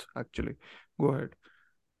 both actually. Go ahead.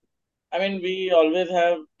 I mean, we always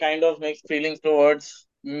have kind of mixed feelings towards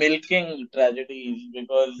milking tragedies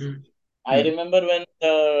because Mm. I Hmm. remember when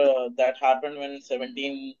that happened when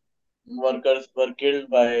 17 workers were killed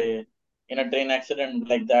by in a train accident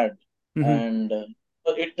like that, Mm-hmm. and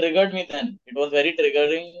so it triggered me then. It was very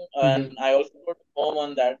triggering, and Mhm. I also put home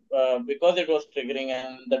on that because it was triggering,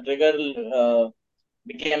 and the trigger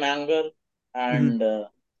became anger, Mm-hmm. and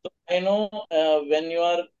so I know when you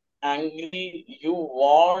are angry, you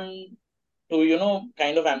want to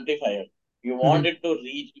kind of amplify it. You Mm-hmm. want it to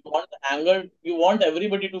reach. You want the anger. You want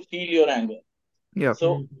everybody to feel your anger. Yeah. So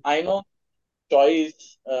Mhm. I know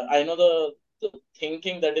choice. I know the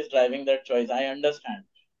thinking that is driving that choice. I understand,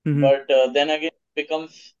 Mm-hmm. but then again, it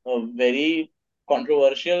becomes very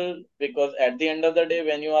controversial because at the end of the day,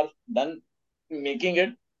 when you are done making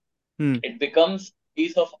it, Hmm. it becomes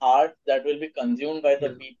piece of art that will be consumed by the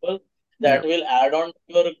Yeah. people Yeah. that will add on to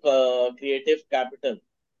your creative capital.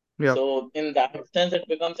 Yeah. So in that sense, it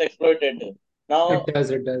becomes exploitative. Now, It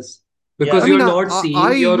does. It does. yeah, Because I mean, you're not I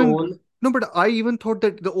seeing your even own. no, but I even thought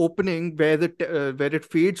that the opening where it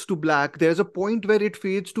fades to black, there's a point where it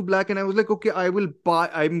fades to black, and I was like, okay,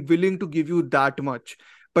 I'm willing to give you that much.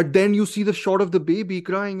 But then you see the shot of the baby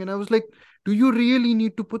crying, and I was like, do you really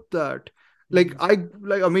need to put that?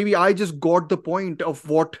 Like maybe I just got the point of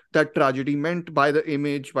what that tragedy meant by the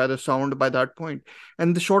image, by the sound, by that point.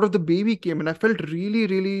 And the shot of the baby came, and I felt really,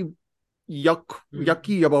 really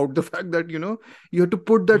yucky about the fact that you have to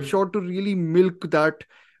put that shot to really milk that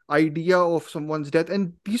idea of someone's death.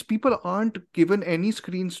 And these people aren't given any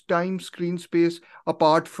screen time, screen space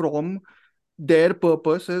apart from their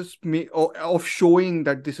purpose of showing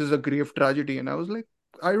that this is a grave tragedy. And I was like,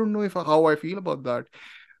 I don't know if how I feel about that.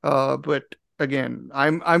 But again,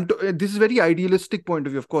 this is very idealistic point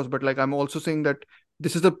of view, of course, but like I'm also saying that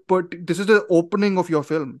this is the opening of your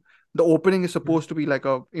film. The opening is supposed to be like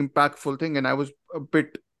a impactful thing, and I was a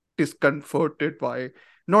bit discomforted by,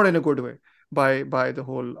 not in a good way, by the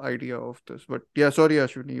whole idea of this. But yeah, sorry,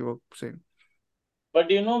 Ashwini, you were saying. But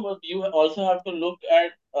but you also have to look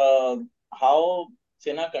at how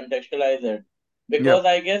Sinha contextualize it. Because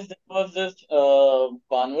I guess there was this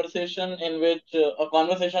conversation in which a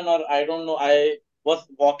conversation, or I don't know, I was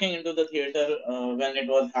walking into the theater when it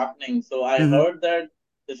was happening. So I heard that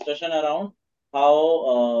discussion around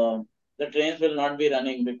how the trains will not be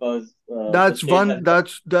running because the state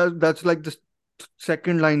has. That's like the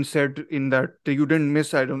second line said in that you didn't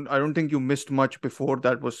miss. I don't think you missed much before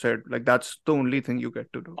that was said. Like that's the only thing you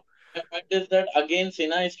get to do. My point is that again,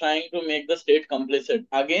 Sinha is trying to make the state complicit.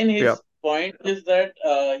 Again, his point is that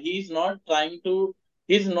he's not trying to.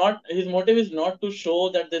 He's not. His motive is not to show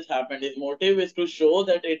that this happened. His motive is to show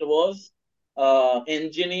that it was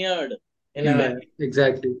engineered in a way.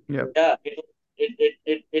 Exactly. Yeah,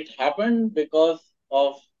 it happened because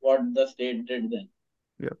of what the state did then.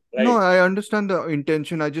 Yeah. Right. No, I understand the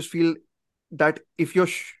intention. I just feel that if your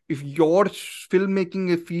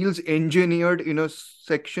filmmaking it feels engineered in a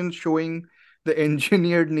section showing the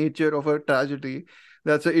engineered nature of a tragedy,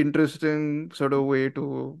 that's an interesting sort of way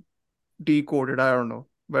to decode it. I don't know,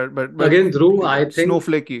 but again, Dhruv, I think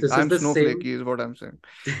snowflakey. I'm snowflakey is what I'm saying.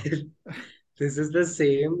 This is the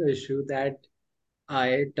same issue that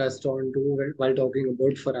I touched on to while talking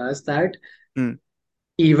about Faraaz, that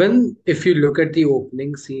even if you look at the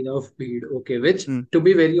opening scene of Bheed, okay, which to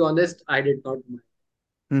be very honest, I did not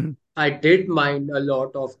mind. I did mind a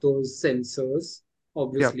lot of those censors.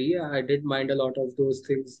 Obviously, I did mind a lot of those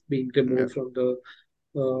things being removed from the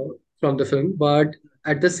film. But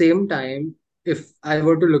at the same time, if I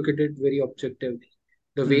were to look at it very objectively,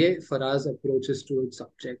 the way Faraz approaches to its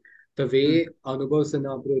subject, the way Anubhav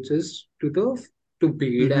Sinha approaches to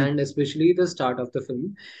Bheed, and especially the start of the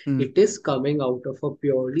film, it is coming out of a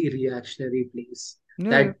purely reactionary place.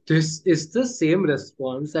 That this is the same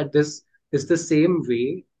response, that this is the same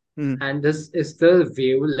way, and this is the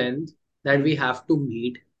wavelength that we have to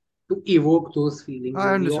meet to evoke those feelings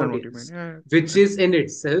I in the understand audience, what you mean. which is in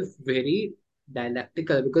itself very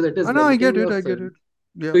dialectical, because it is I know, I get limiting it. your I get film it.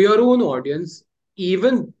 Yeah. to your own audience.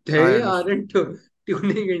 Even I they understand. aren't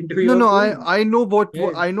tuning into No, your no, film. I know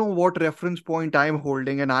Yeah. I know what reference point I'm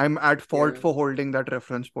holding, and I'm at fault for holding that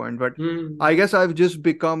reference point. But I guess I've just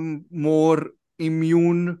become more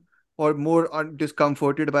immune or more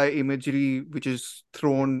discomforted by imagery which is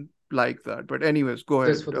thrown like that. But anyways, go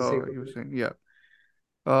ahead. Just for the sake of You were it. saying, yeah.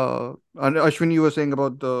 And Ashwin, you were saying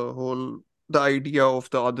about the idea of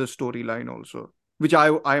the other storyline also, which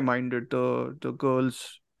I minded the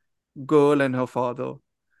girl and her father.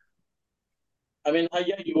 I mean,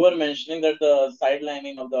 yeah, you were mentioning that the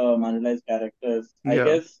sidelining of the marginalized characters. I Yeah.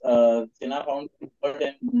 guess Sinha found comfort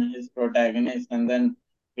in his protagonist, and then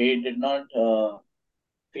he did not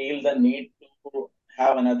feel the need to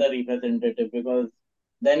have another representative, because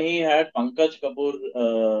then he had Pankaj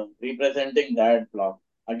Kapoor representing that block.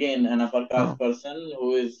 Again, an upper caste person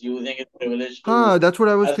who is using his privilege to That's what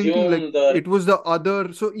I was thinking. Like assume the. it was the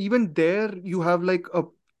other. So even there, you have like a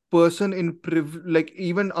person in like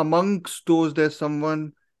even amongst those, there's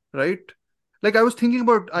someone, right? Like I was thinking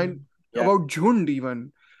about about Jhund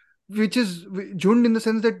even, which is Jhund in the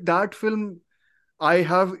sense that that film, I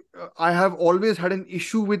have always had an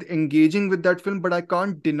issue with engaging with that film, but I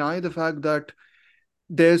can't deny the fact that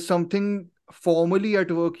there's something formally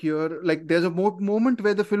at work here. Like there's a moment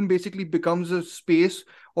where the film basically becomes a space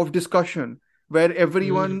of discussion where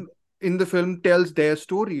everyone in the film tells their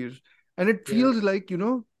stories, and it feels like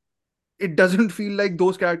it doesn't feel like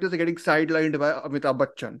those characters are getting sidelined by Amitabh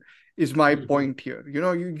Bachchan is my point here.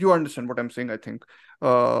 You understand what I'm saying, I think.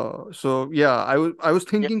 So yeah, I was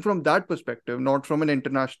thinking from that perspective, not from an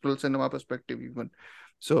international cinema perspective even.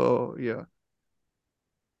 So yeah.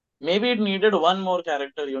 Maybe it needed one more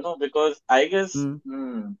character, because I guess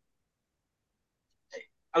a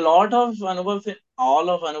lot of all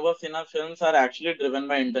of Anubhav Sinha films are actually driven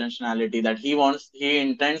by intentionality, that he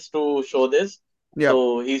intends to show this,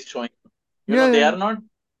 so he's showing. They are not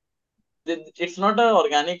it's not an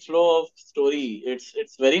organic flow of story.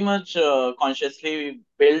 It's very much consciously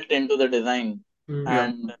built into the design. Yeah.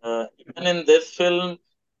 And even in this film,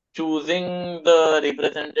 choosing the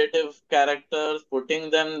representative characters, putting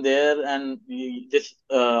them there, and this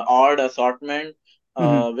odd assortment,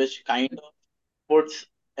 Mm-hmm. which kind of puts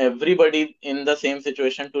everybody in the same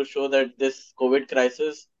situation to show that this COVID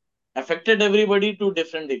crisis affected everybody to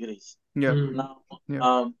different degrees. Yeah. Now,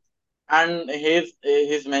 Yeah. and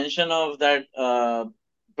his mention of that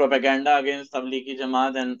propaganda against Tablighi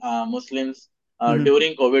Jamaat and Muslims Mm-hmm.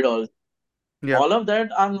 during COVID also. Yeah. All of that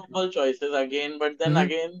are noble choices again, but then Mm-hmm.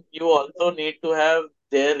 again, you also need to have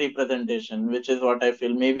their representation, which is what I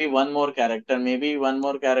feel. Maybe one more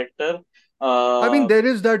character. I mean, Uh, there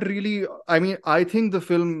is that really. I mean, I think the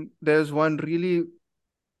film, there's one really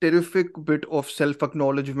terrific bit of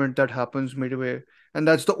self-acknowledgement that happens midway, and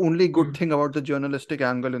that's the only good thing about the journalistic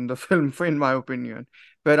angle in the film, in my opinion,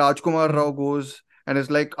 where Rajkumar Rao goes and is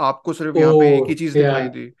like, आपको सिर्फ यहाँ पे एक ही Oh, चीज दिखाई yeah.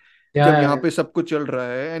 दी Yeah, जब यहाँ yeah. पे सब कुछ चल रहा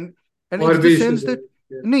है, and और it's the भी sense issues है. that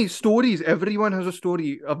Yeah. नहीं, stories, everyone has a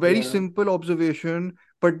story, a very Yeah. simple observation,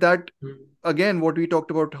 but that Hmm. again, what we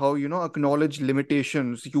talked about, how acknowledge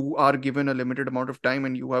limitations. You are given a limited amount of time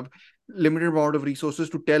and you have limited amount of resources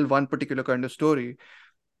to tell one particular kind of story.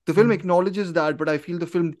 The film acknowledges that, but I feel the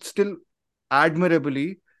film still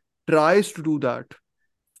admirably tries to do that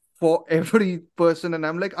for every person, and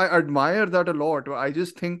I'm like, I admire that a lot. I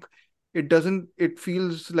just think it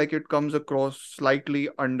feels like it comes across slightly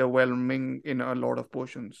underwhelming in a lot of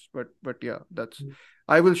portions, but yeah, that's.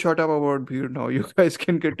 I will shut up about Bheed now. You guys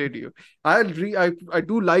can continue. I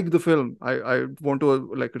do like the film. I want to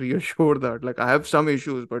like reassure that, like, I have some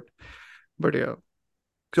issues, but yeah,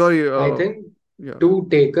 sorry. I think Yeah. to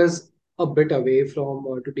take us a bit away from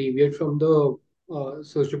or to deviate from the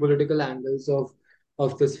socio-political angles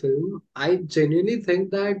of this film, I genuinely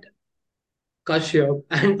think that Kashyap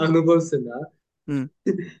and Anubhav Sinha, Hmm.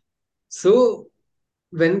 so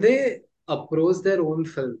when they approach their own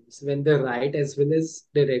films, when they write as well as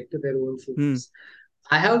direct their own Hmm. films,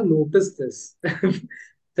 I have noticed this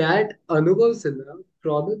that Anubhav Sinha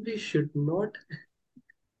probably should not.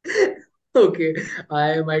 Okay,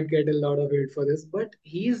 I might get a lot of hate for this, but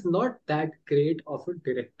he's not that great of a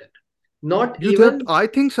director. Not You thought, even I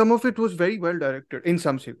think some of it was very well directed in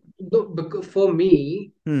some sequence. no, because for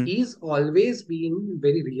me, Hmm. he's always been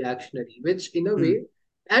very reactionary, which in a Hmm. way,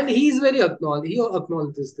 and he's very he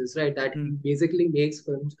acknowledges this, right? That Hmm. he basically makes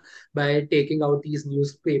films by taking out these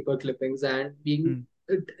newspaper clippings and being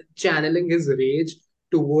Hmm. uh, channeling his rage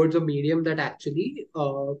towards a medium that actually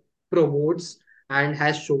promotes and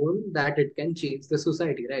has shown that it can change the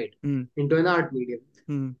society, right? Hmm. Into an art medium.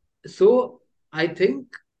 Hmm. So I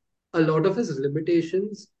think a lot of his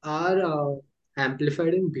limitations are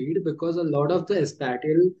amplified in Bheed because a lot of the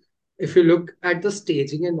aesthetical, if you look at the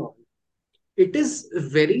staging and all, it is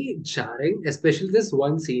very jarring, especially this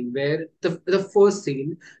one scene where the first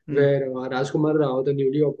scene Hmm. where Rajkumar Rao, the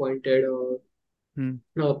newly appointed Hmm.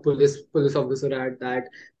 police officer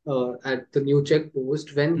at the new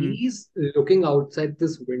checkpost, when Hmm. he's looking outside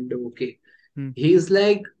this window, okay, Hmm. he's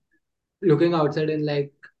like looking outside and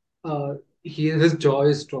like uh his jaw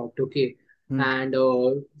is dropped, okay, Hmm. and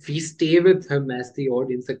we stay with him as the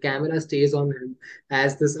audience. The camera stays on him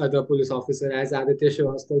as this other police officer, as Aditya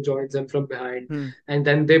Srivastava joins him from behind, Hmm. and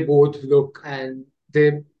then they both look and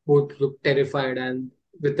they both look terrified and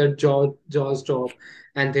with their jaws drop,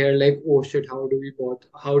 and they're like, oh shit, how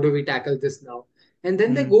do we tackle this now? And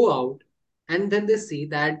then they Hmm. go out, and then they see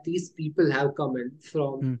that these people have come in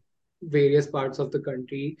from Hmm. various parts of the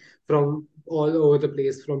country, from all over the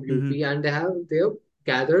place, from Hmm. UP, and they're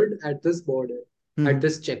gathered at this border, Hmm. at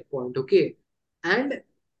this checkpoint, okay, and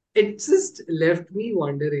it just left me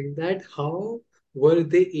wondering that how were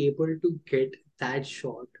they able to get that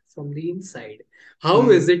shot from the inside? How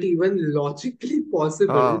Hmm. is it even logically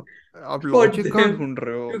possible हाँ, आप for logic कहाँ them ढूंढ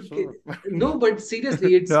रहे हो to सर? no, but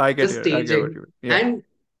seriously, No, it's I the get you. I get what staging, you mean. Yeah. and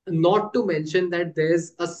not to mention that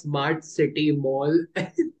there's a smart city mall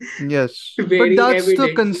Yes. But very that's the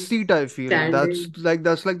evidently conceit, I feel. standing.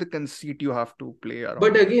 That's like the conceit you have to play But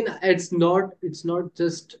around with. again, it's not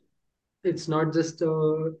just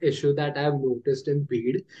a issue that I've noticed in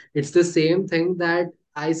Bheed. It's the same thing that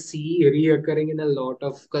I see reoccurring in a lot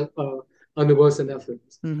of Anubhav Sinha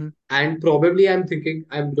films. Mm-hmm. And probably I'm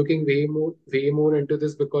looking way more into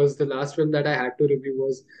this because the last film that I had to review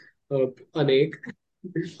was Anek.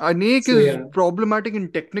 Anek So is yeah, problematic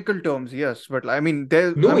in technical terms, yes, but I mean,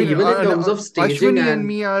 no, even in terms of staging Ashwini and and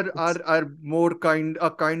me are it's. more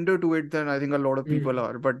kinder to it than I think a lot of people Mm,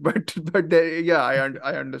 are. But yeah,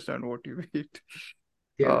 I understand what you mean.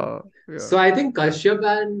 yeah. Yeah. So I think Kashyap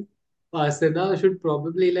and Sinha should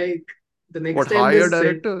probably like the next What, time they hire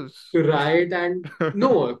sit directors? to write and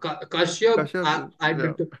no, Kashyap, Kashyap is, I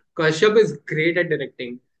yeah. Kashyap is great at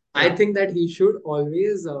directing. I Yeah. think that he should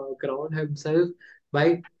always ground himself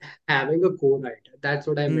by having a co-writer. That's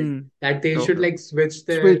what I meant. Hmm. That they should Okay. like switch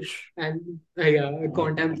there Switch. and yeah,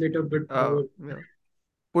 contemplate a bit more Yeah.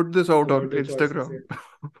 Put this out about on the choices Instagram.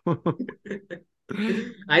 here.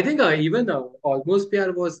 I think even Almost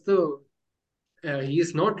Pyar was the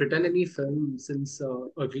he's not written any film since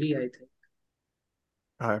Ugly, I think.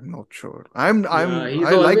 I'm not sure. Yeah, he's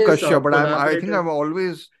I like always Kashyap, but I think collaborated. I'm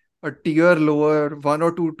always a tier lower, 1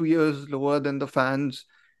 or 2 tiers lower than the fans.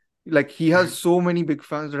 Like he has so many big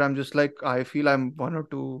fans that I'm just like, I feel I'm 1 or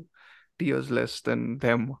 2 tiers less than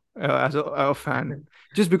them as a fan,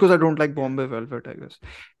 just because I don't like Bombay Velvet, I guess.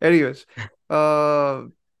 Anyways, uh,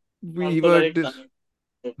 we Also were like this, Sunny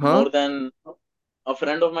huh? more than a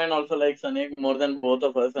friend of mine also likes Sunny more than both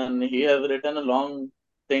of us, and he has written a long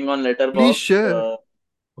thing on Please Letterbox. share.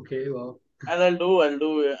 Okay, wow. And I'll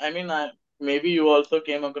do. I mean, maybe you also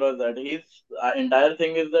came across that. His entire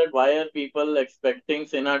thing is that why are people expecting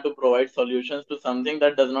Sinha to provide solutions to something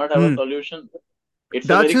that does not have a Hmm. solution? It's a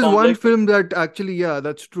That's very his one complex thing. film that actually, yeah,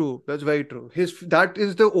 that's true. That's very true. That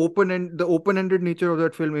is the open-ended nature of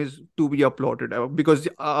that film is to be applauded because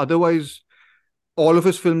otherwise all of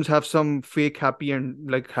his films have some fake happy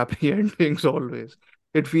endings always.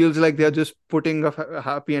 It feels like they're just putting a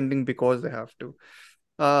happy ending because they have to.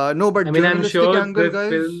 No, I but mean, I'm journalistic sure angle,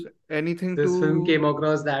 guys. Anything this film to came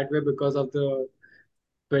across that way because of the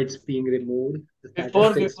tweets being removed, the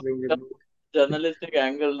statistics Before being removed. journalistic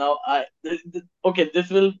angle, now okay, this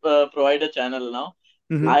will provide a channel now.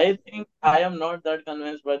 Mhm. I think I am not that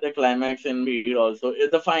convinced by the climax in Bheed also.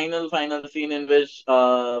 The final scene in which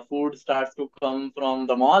food starts to come from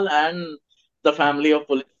the mall and the family of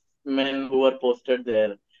policemen who were posted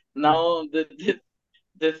there. Now,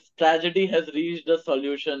 this tragedy has reached a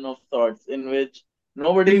solution of sorts in which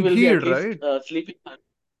nobody in will be Bheed, at least right? sleeping.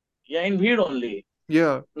 Yeah, in Bheed only.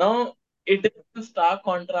 Yeah. Now, it is in stark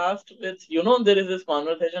contrast with, there is this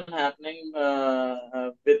conversation happening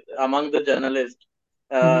with among the journalists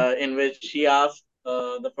Mhm. in which she asked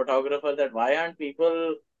the photographer that why aren't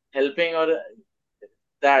people helping or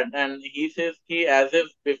that, and he says he as if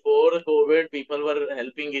before COVID people were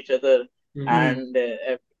helping each other Mhm. and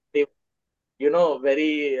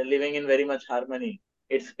very living in very much harmony.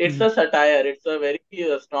 It's Mhm. a satire. It's a very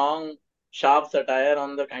strong, sharp satire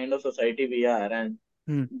on the kind of society we are, and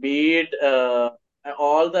Mhm. be it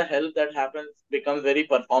all the help that happens becomes very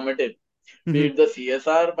performative. Be Mhm. it the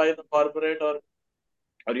CSR by the corporate or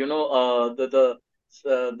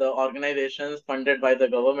the organizations funded by the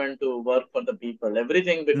government to work for the people.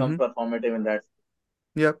 Everything becomes Mhm. performative in that.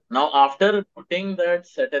 Yep. Now, after putting that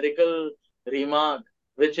satirical remark,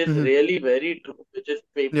 which is Mhm. really very true, which is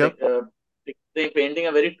Yep. painting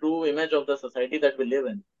a very true image of the society that we live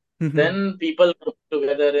in, Mhm. then people come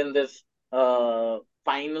together in this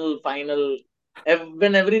final,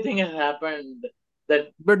 when everything has happened,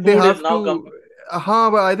 that But they food is have now to. coming.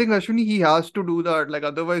 हाँ, but I think Ashwini he has to do that. Like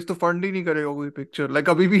otherwise तो fund ही नहीं करेगा कोई picture. Like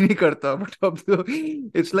अभी भी नहीं करता. But अब तो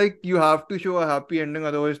it's like you have to show a happy ending.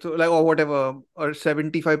 Otherwise तो like or whatever or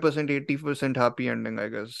 75%, 80% happy ending I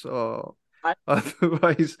guess. I,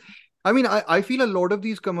 Otherwise, I mean I feel a lot of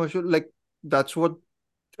these commercial like that's what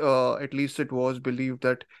at least it was believed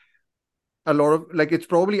that a lot of like it's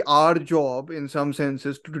probably our job in some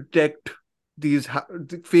senses to detect these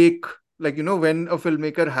fake like when a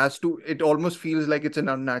filmmaker has to it almost feels like it's an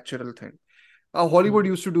unnatural thing. Hollywood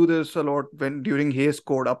used to do this a lot when during Hays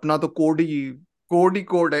Code अपना तो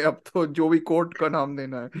code है अब तो जो भी code का नाम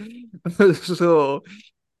देना है so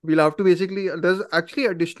we'll have to basically there's actually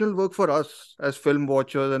additional work for us as film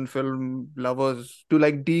watchers and film lovers to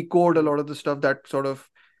like decode a lot of the stuff that sort of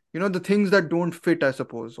the things that don't fit I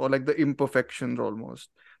suppose or like the imperfections almost.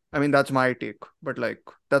 I mean that's my take but like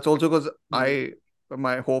that's also because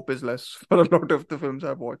my hope is less for a lot of the films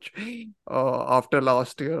I've watched after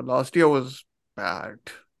last year was bad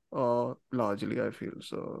largely I feel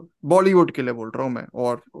so Bollywood के लिए बोल रहा हूँ मैं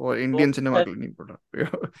और Indian cinema के लिए नहीं बोल रहा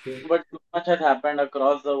but too much has happened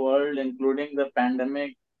across the world, including the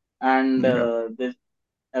pandemic and yeah this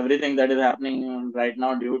everything that is happening right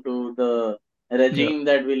now due to the yeah regime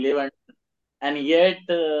that we live in, and yet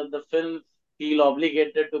the films feel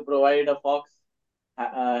obligated to provide a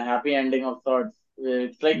happy ending of sorts.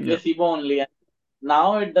 It's like yeah placebo only. And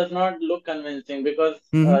now it does not look convincing because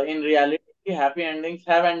mm-hmm. in reality, happy endings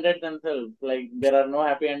have ended themselves. Like there are no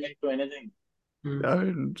happy endings to anything. I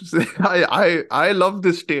mean, I love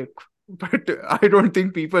this take, but I don't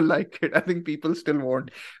think people like it. I think people still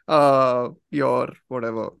want your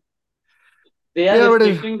whatever they are Yeah, but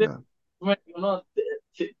restricting this movement.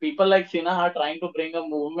 People like Sinha are trying to bring a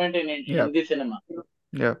movement in yeah, Hindi cinema,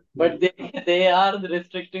 yeah, but they are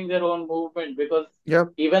restricting their own movement because yeah,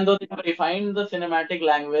 even though they have refined the cinematic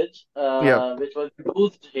language, yeah. which was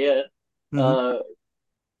used here, Hmm. uh,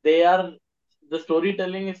 they are the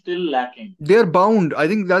storytelling is still lacking. They're bound. I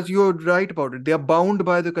think that's you're right about it. They are bound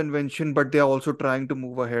by the convention, but they are also trying to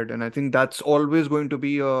move ahead. And I think that's always going to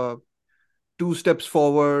be two steps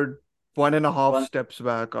forward, one and a half One, steps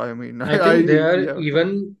back. I mean, I think they are yeah.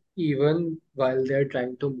 even while they're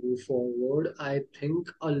trying to move forward, I think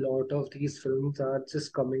a lot of these films are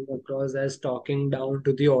just coming across as talking down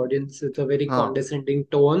to the audience with a very Huh. condescending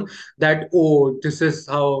tone that, oh, this is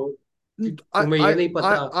how I, तुम्हें ये I, नहीं I,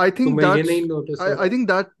 पता, I think तुम्हें ये that's नहीं notice हो I रहा. think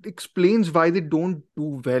that explains why they don't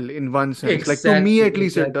do well in one sense. Like to me, Exactly, at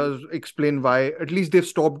least, it exactly. does explain why. At least they've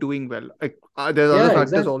stopped doing well. Like there's other Yeah,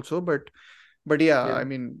 factors exactly. also, but yeah, Yeah. I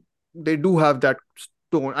mean, they do have that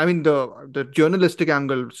tone. I mean, the journalistic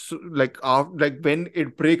angle, like when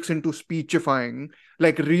it breaks into speechifying,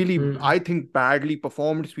 like really, Hmm. I think badly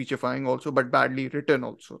performed speechifying also, but badly written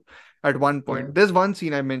also. At one Yeah. point, there's one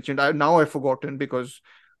scene I mentioned. I've forgotten because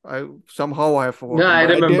I have No, forgotten. I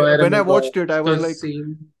But remember. I when I remember watched it, I was the like,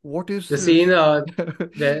 scene. "What is The scene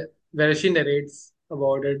this?" where she narrates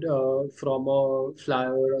about it from a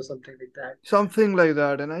flyover or something like that. Something like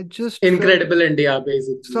that, and I just felt Incredible India,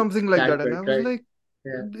 basically. something like that, That and I bit, was right? like,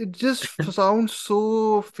 Yeah. it just sounds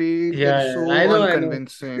so fake and Yeah, yeah. I so know, I know.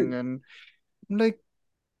 unconvincing, and I'm like,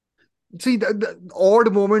 see the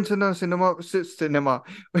odd moments in a cinema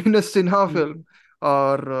in a cinema film Mhm.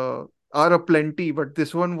 are are aplenty, but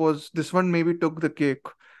this one maybe took the cake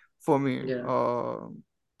for me. Yeah.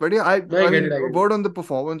 But yeah, No, I I get mean, it. I a get it. word on the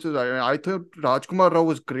performances. I thought Rajkumar Rao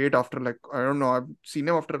was great after, like, I don't know, I've seen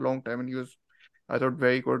him after a long time, and he was, I thought,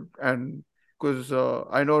 very good. And because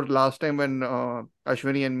I know last time when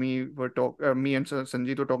Ashwini and me were me and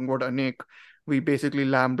Sanjeet were talking about Anek, we basically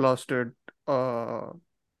lambasted uh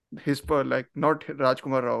like not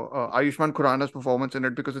Rajkumar Rao, Ayushman Khurrana's performance in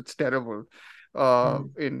it because it's terrible Mhm.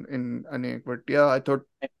 in Anek. But yeah, I thought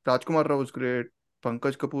Rajkumar Rao was great.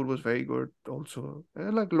 Pankaj Kapoor was very good also.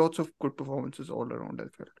 Like lots of good performances all around, I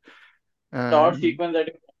felt. short And sequence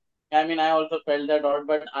that I mean, I also felt that odd,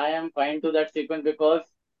 but I am fine to that sequence because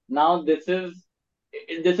now this is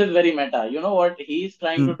very meta. You know what he's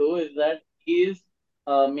trying Hmm. to do is that he is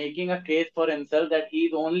making a case for himself that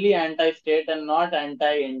he's only anti-state and not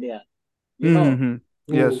anti-India. You know, Mm-hmm.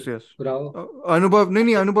 Yes, Oh, yes. bravo.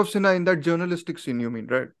 Anubhav Sinha in that journalistic scene, you mean,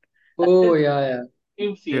 right? that Oh, is yeah, yeah.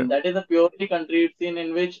 you've Yeah. seen that is a purely contrived scene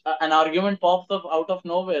in which an argument pops up out of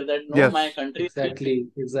nowhere that no, my Yes. country is still, Exactly,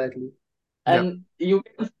 exactly. Yeah. and you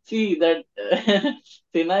can see that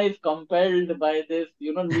Sinha is compelled by this,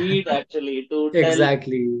 need actually to tell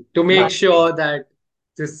Exactly. To my make sure that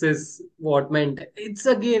this is what meant. It's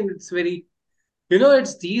again, it's very,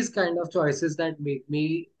 it's these kind of choices that make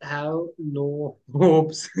me have no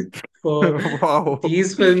hopes for Wow.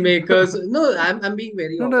 these filmmakers. No, I'm being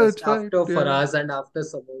very No, no, honest. it's fine. After Yeah. Faraz and after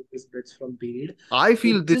some of these bits from Bheed, I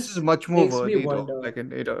feel it this is just much more makes me worthy though. wonder. Like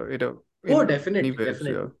Oh, in many definitely, ways. Yeah.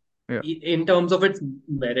 definitely. Yeah. In terms of its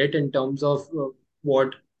merit, in terms of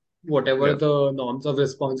what whatever Yeah. the norms of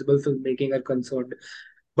responsible filmmaking are concerned.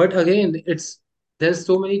 But again, there's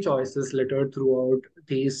so many choices littered throughout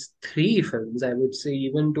these three films, I would say,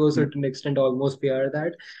 even to a Mm. certain extent, almost Pyaar,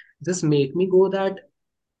 that just make me go that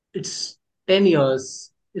it's 10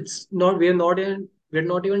 years. It's not, we're not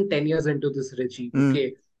even 10 years into this regime, Mm.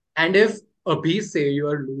 okay? And if Abhi say you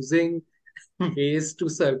are losing ways to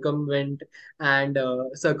circumvent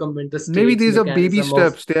the Maybe state's these are baby mechanism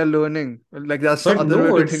of, steps. They are learning. Like that's the but other way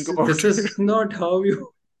no, to think about this it. is not how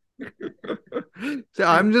you. So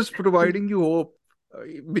I'm just providing you hope,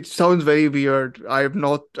 which sounds very weird. I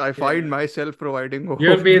find Yeah. myself providing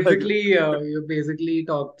You're hope. Like, basically you basically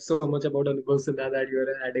talked so much about Anubhav Sinha that you're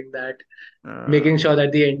adding that, uh, making sure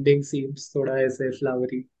that the ending seems thoda aise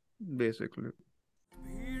flowery. basically.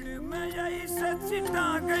 भीड़ में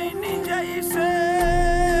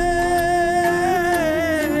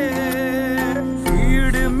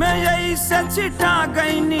ऐसे छिटा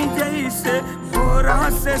गईनी जैसे बोरा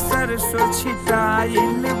से सरसों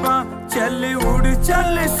छिटाइल बा चल उड़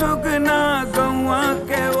चल सुगना गौआ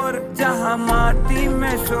के ओर जहाँ माटी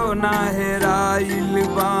में सोना हेराइल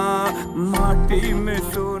बा माटी में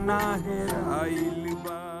सोना हेराइल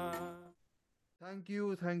बा. Thank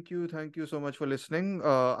you so much for listening.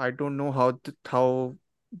 I don't know how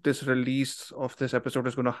this release of this episode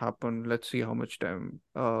is going to happen. Let's see how much time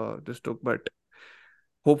this took, but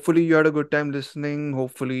Hopefully you had a good time listening.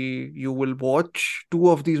 Hopefully you will watch two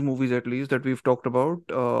of these movies at least that we've talked about,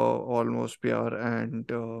 Almost Pyar and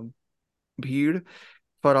Bheed.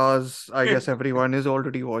 Faraz, I guess everyone is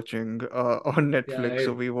already watching on Netflix,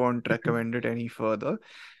 so Yeah, we won't recommend it any further.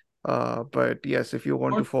 But yes, if you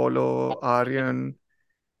want to follow Aryan,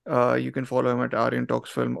 you can follow him at Aryan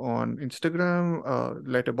Talks Film on Instagram.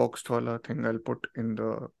 Letterboxd wala thing I'll put in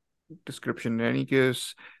the description in any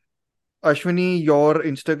case. Ashwini, your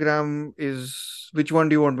Instagram is which one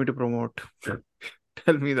do you want me to promote?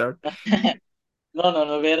 Tell me that.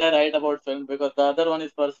 No. Where I write about film because the other one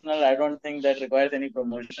is personal. I don't think that requires any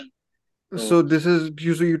promotion. So this is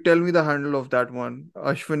you. So you tell me the handle of that one,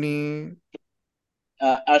 Ashwini.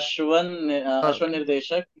 Ashwan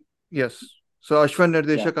Nirdeshak. Yes. So Ashwan Yeah.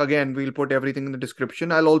 Nirdeshak, again, we'll put everything in the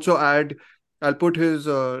description. I'll also add, I'll put his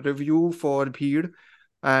review for Bheed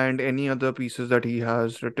and any other pieces that he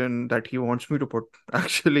has written that he wants me to put.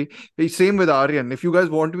 Actually, same with Aryan. If you guys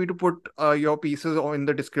want me to put your pieces in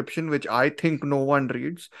the description, which I think no one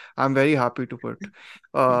reads, I'm very happy to put.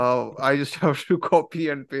 I just have to copy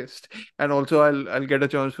and paste, and also I'll get a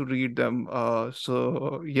chance to read them.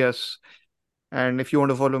 So yes. And if you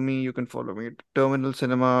want to follow me, you can follow me at Terminal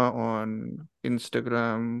Cinema on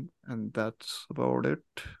Instagram. And that's about it.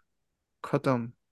 Khatam.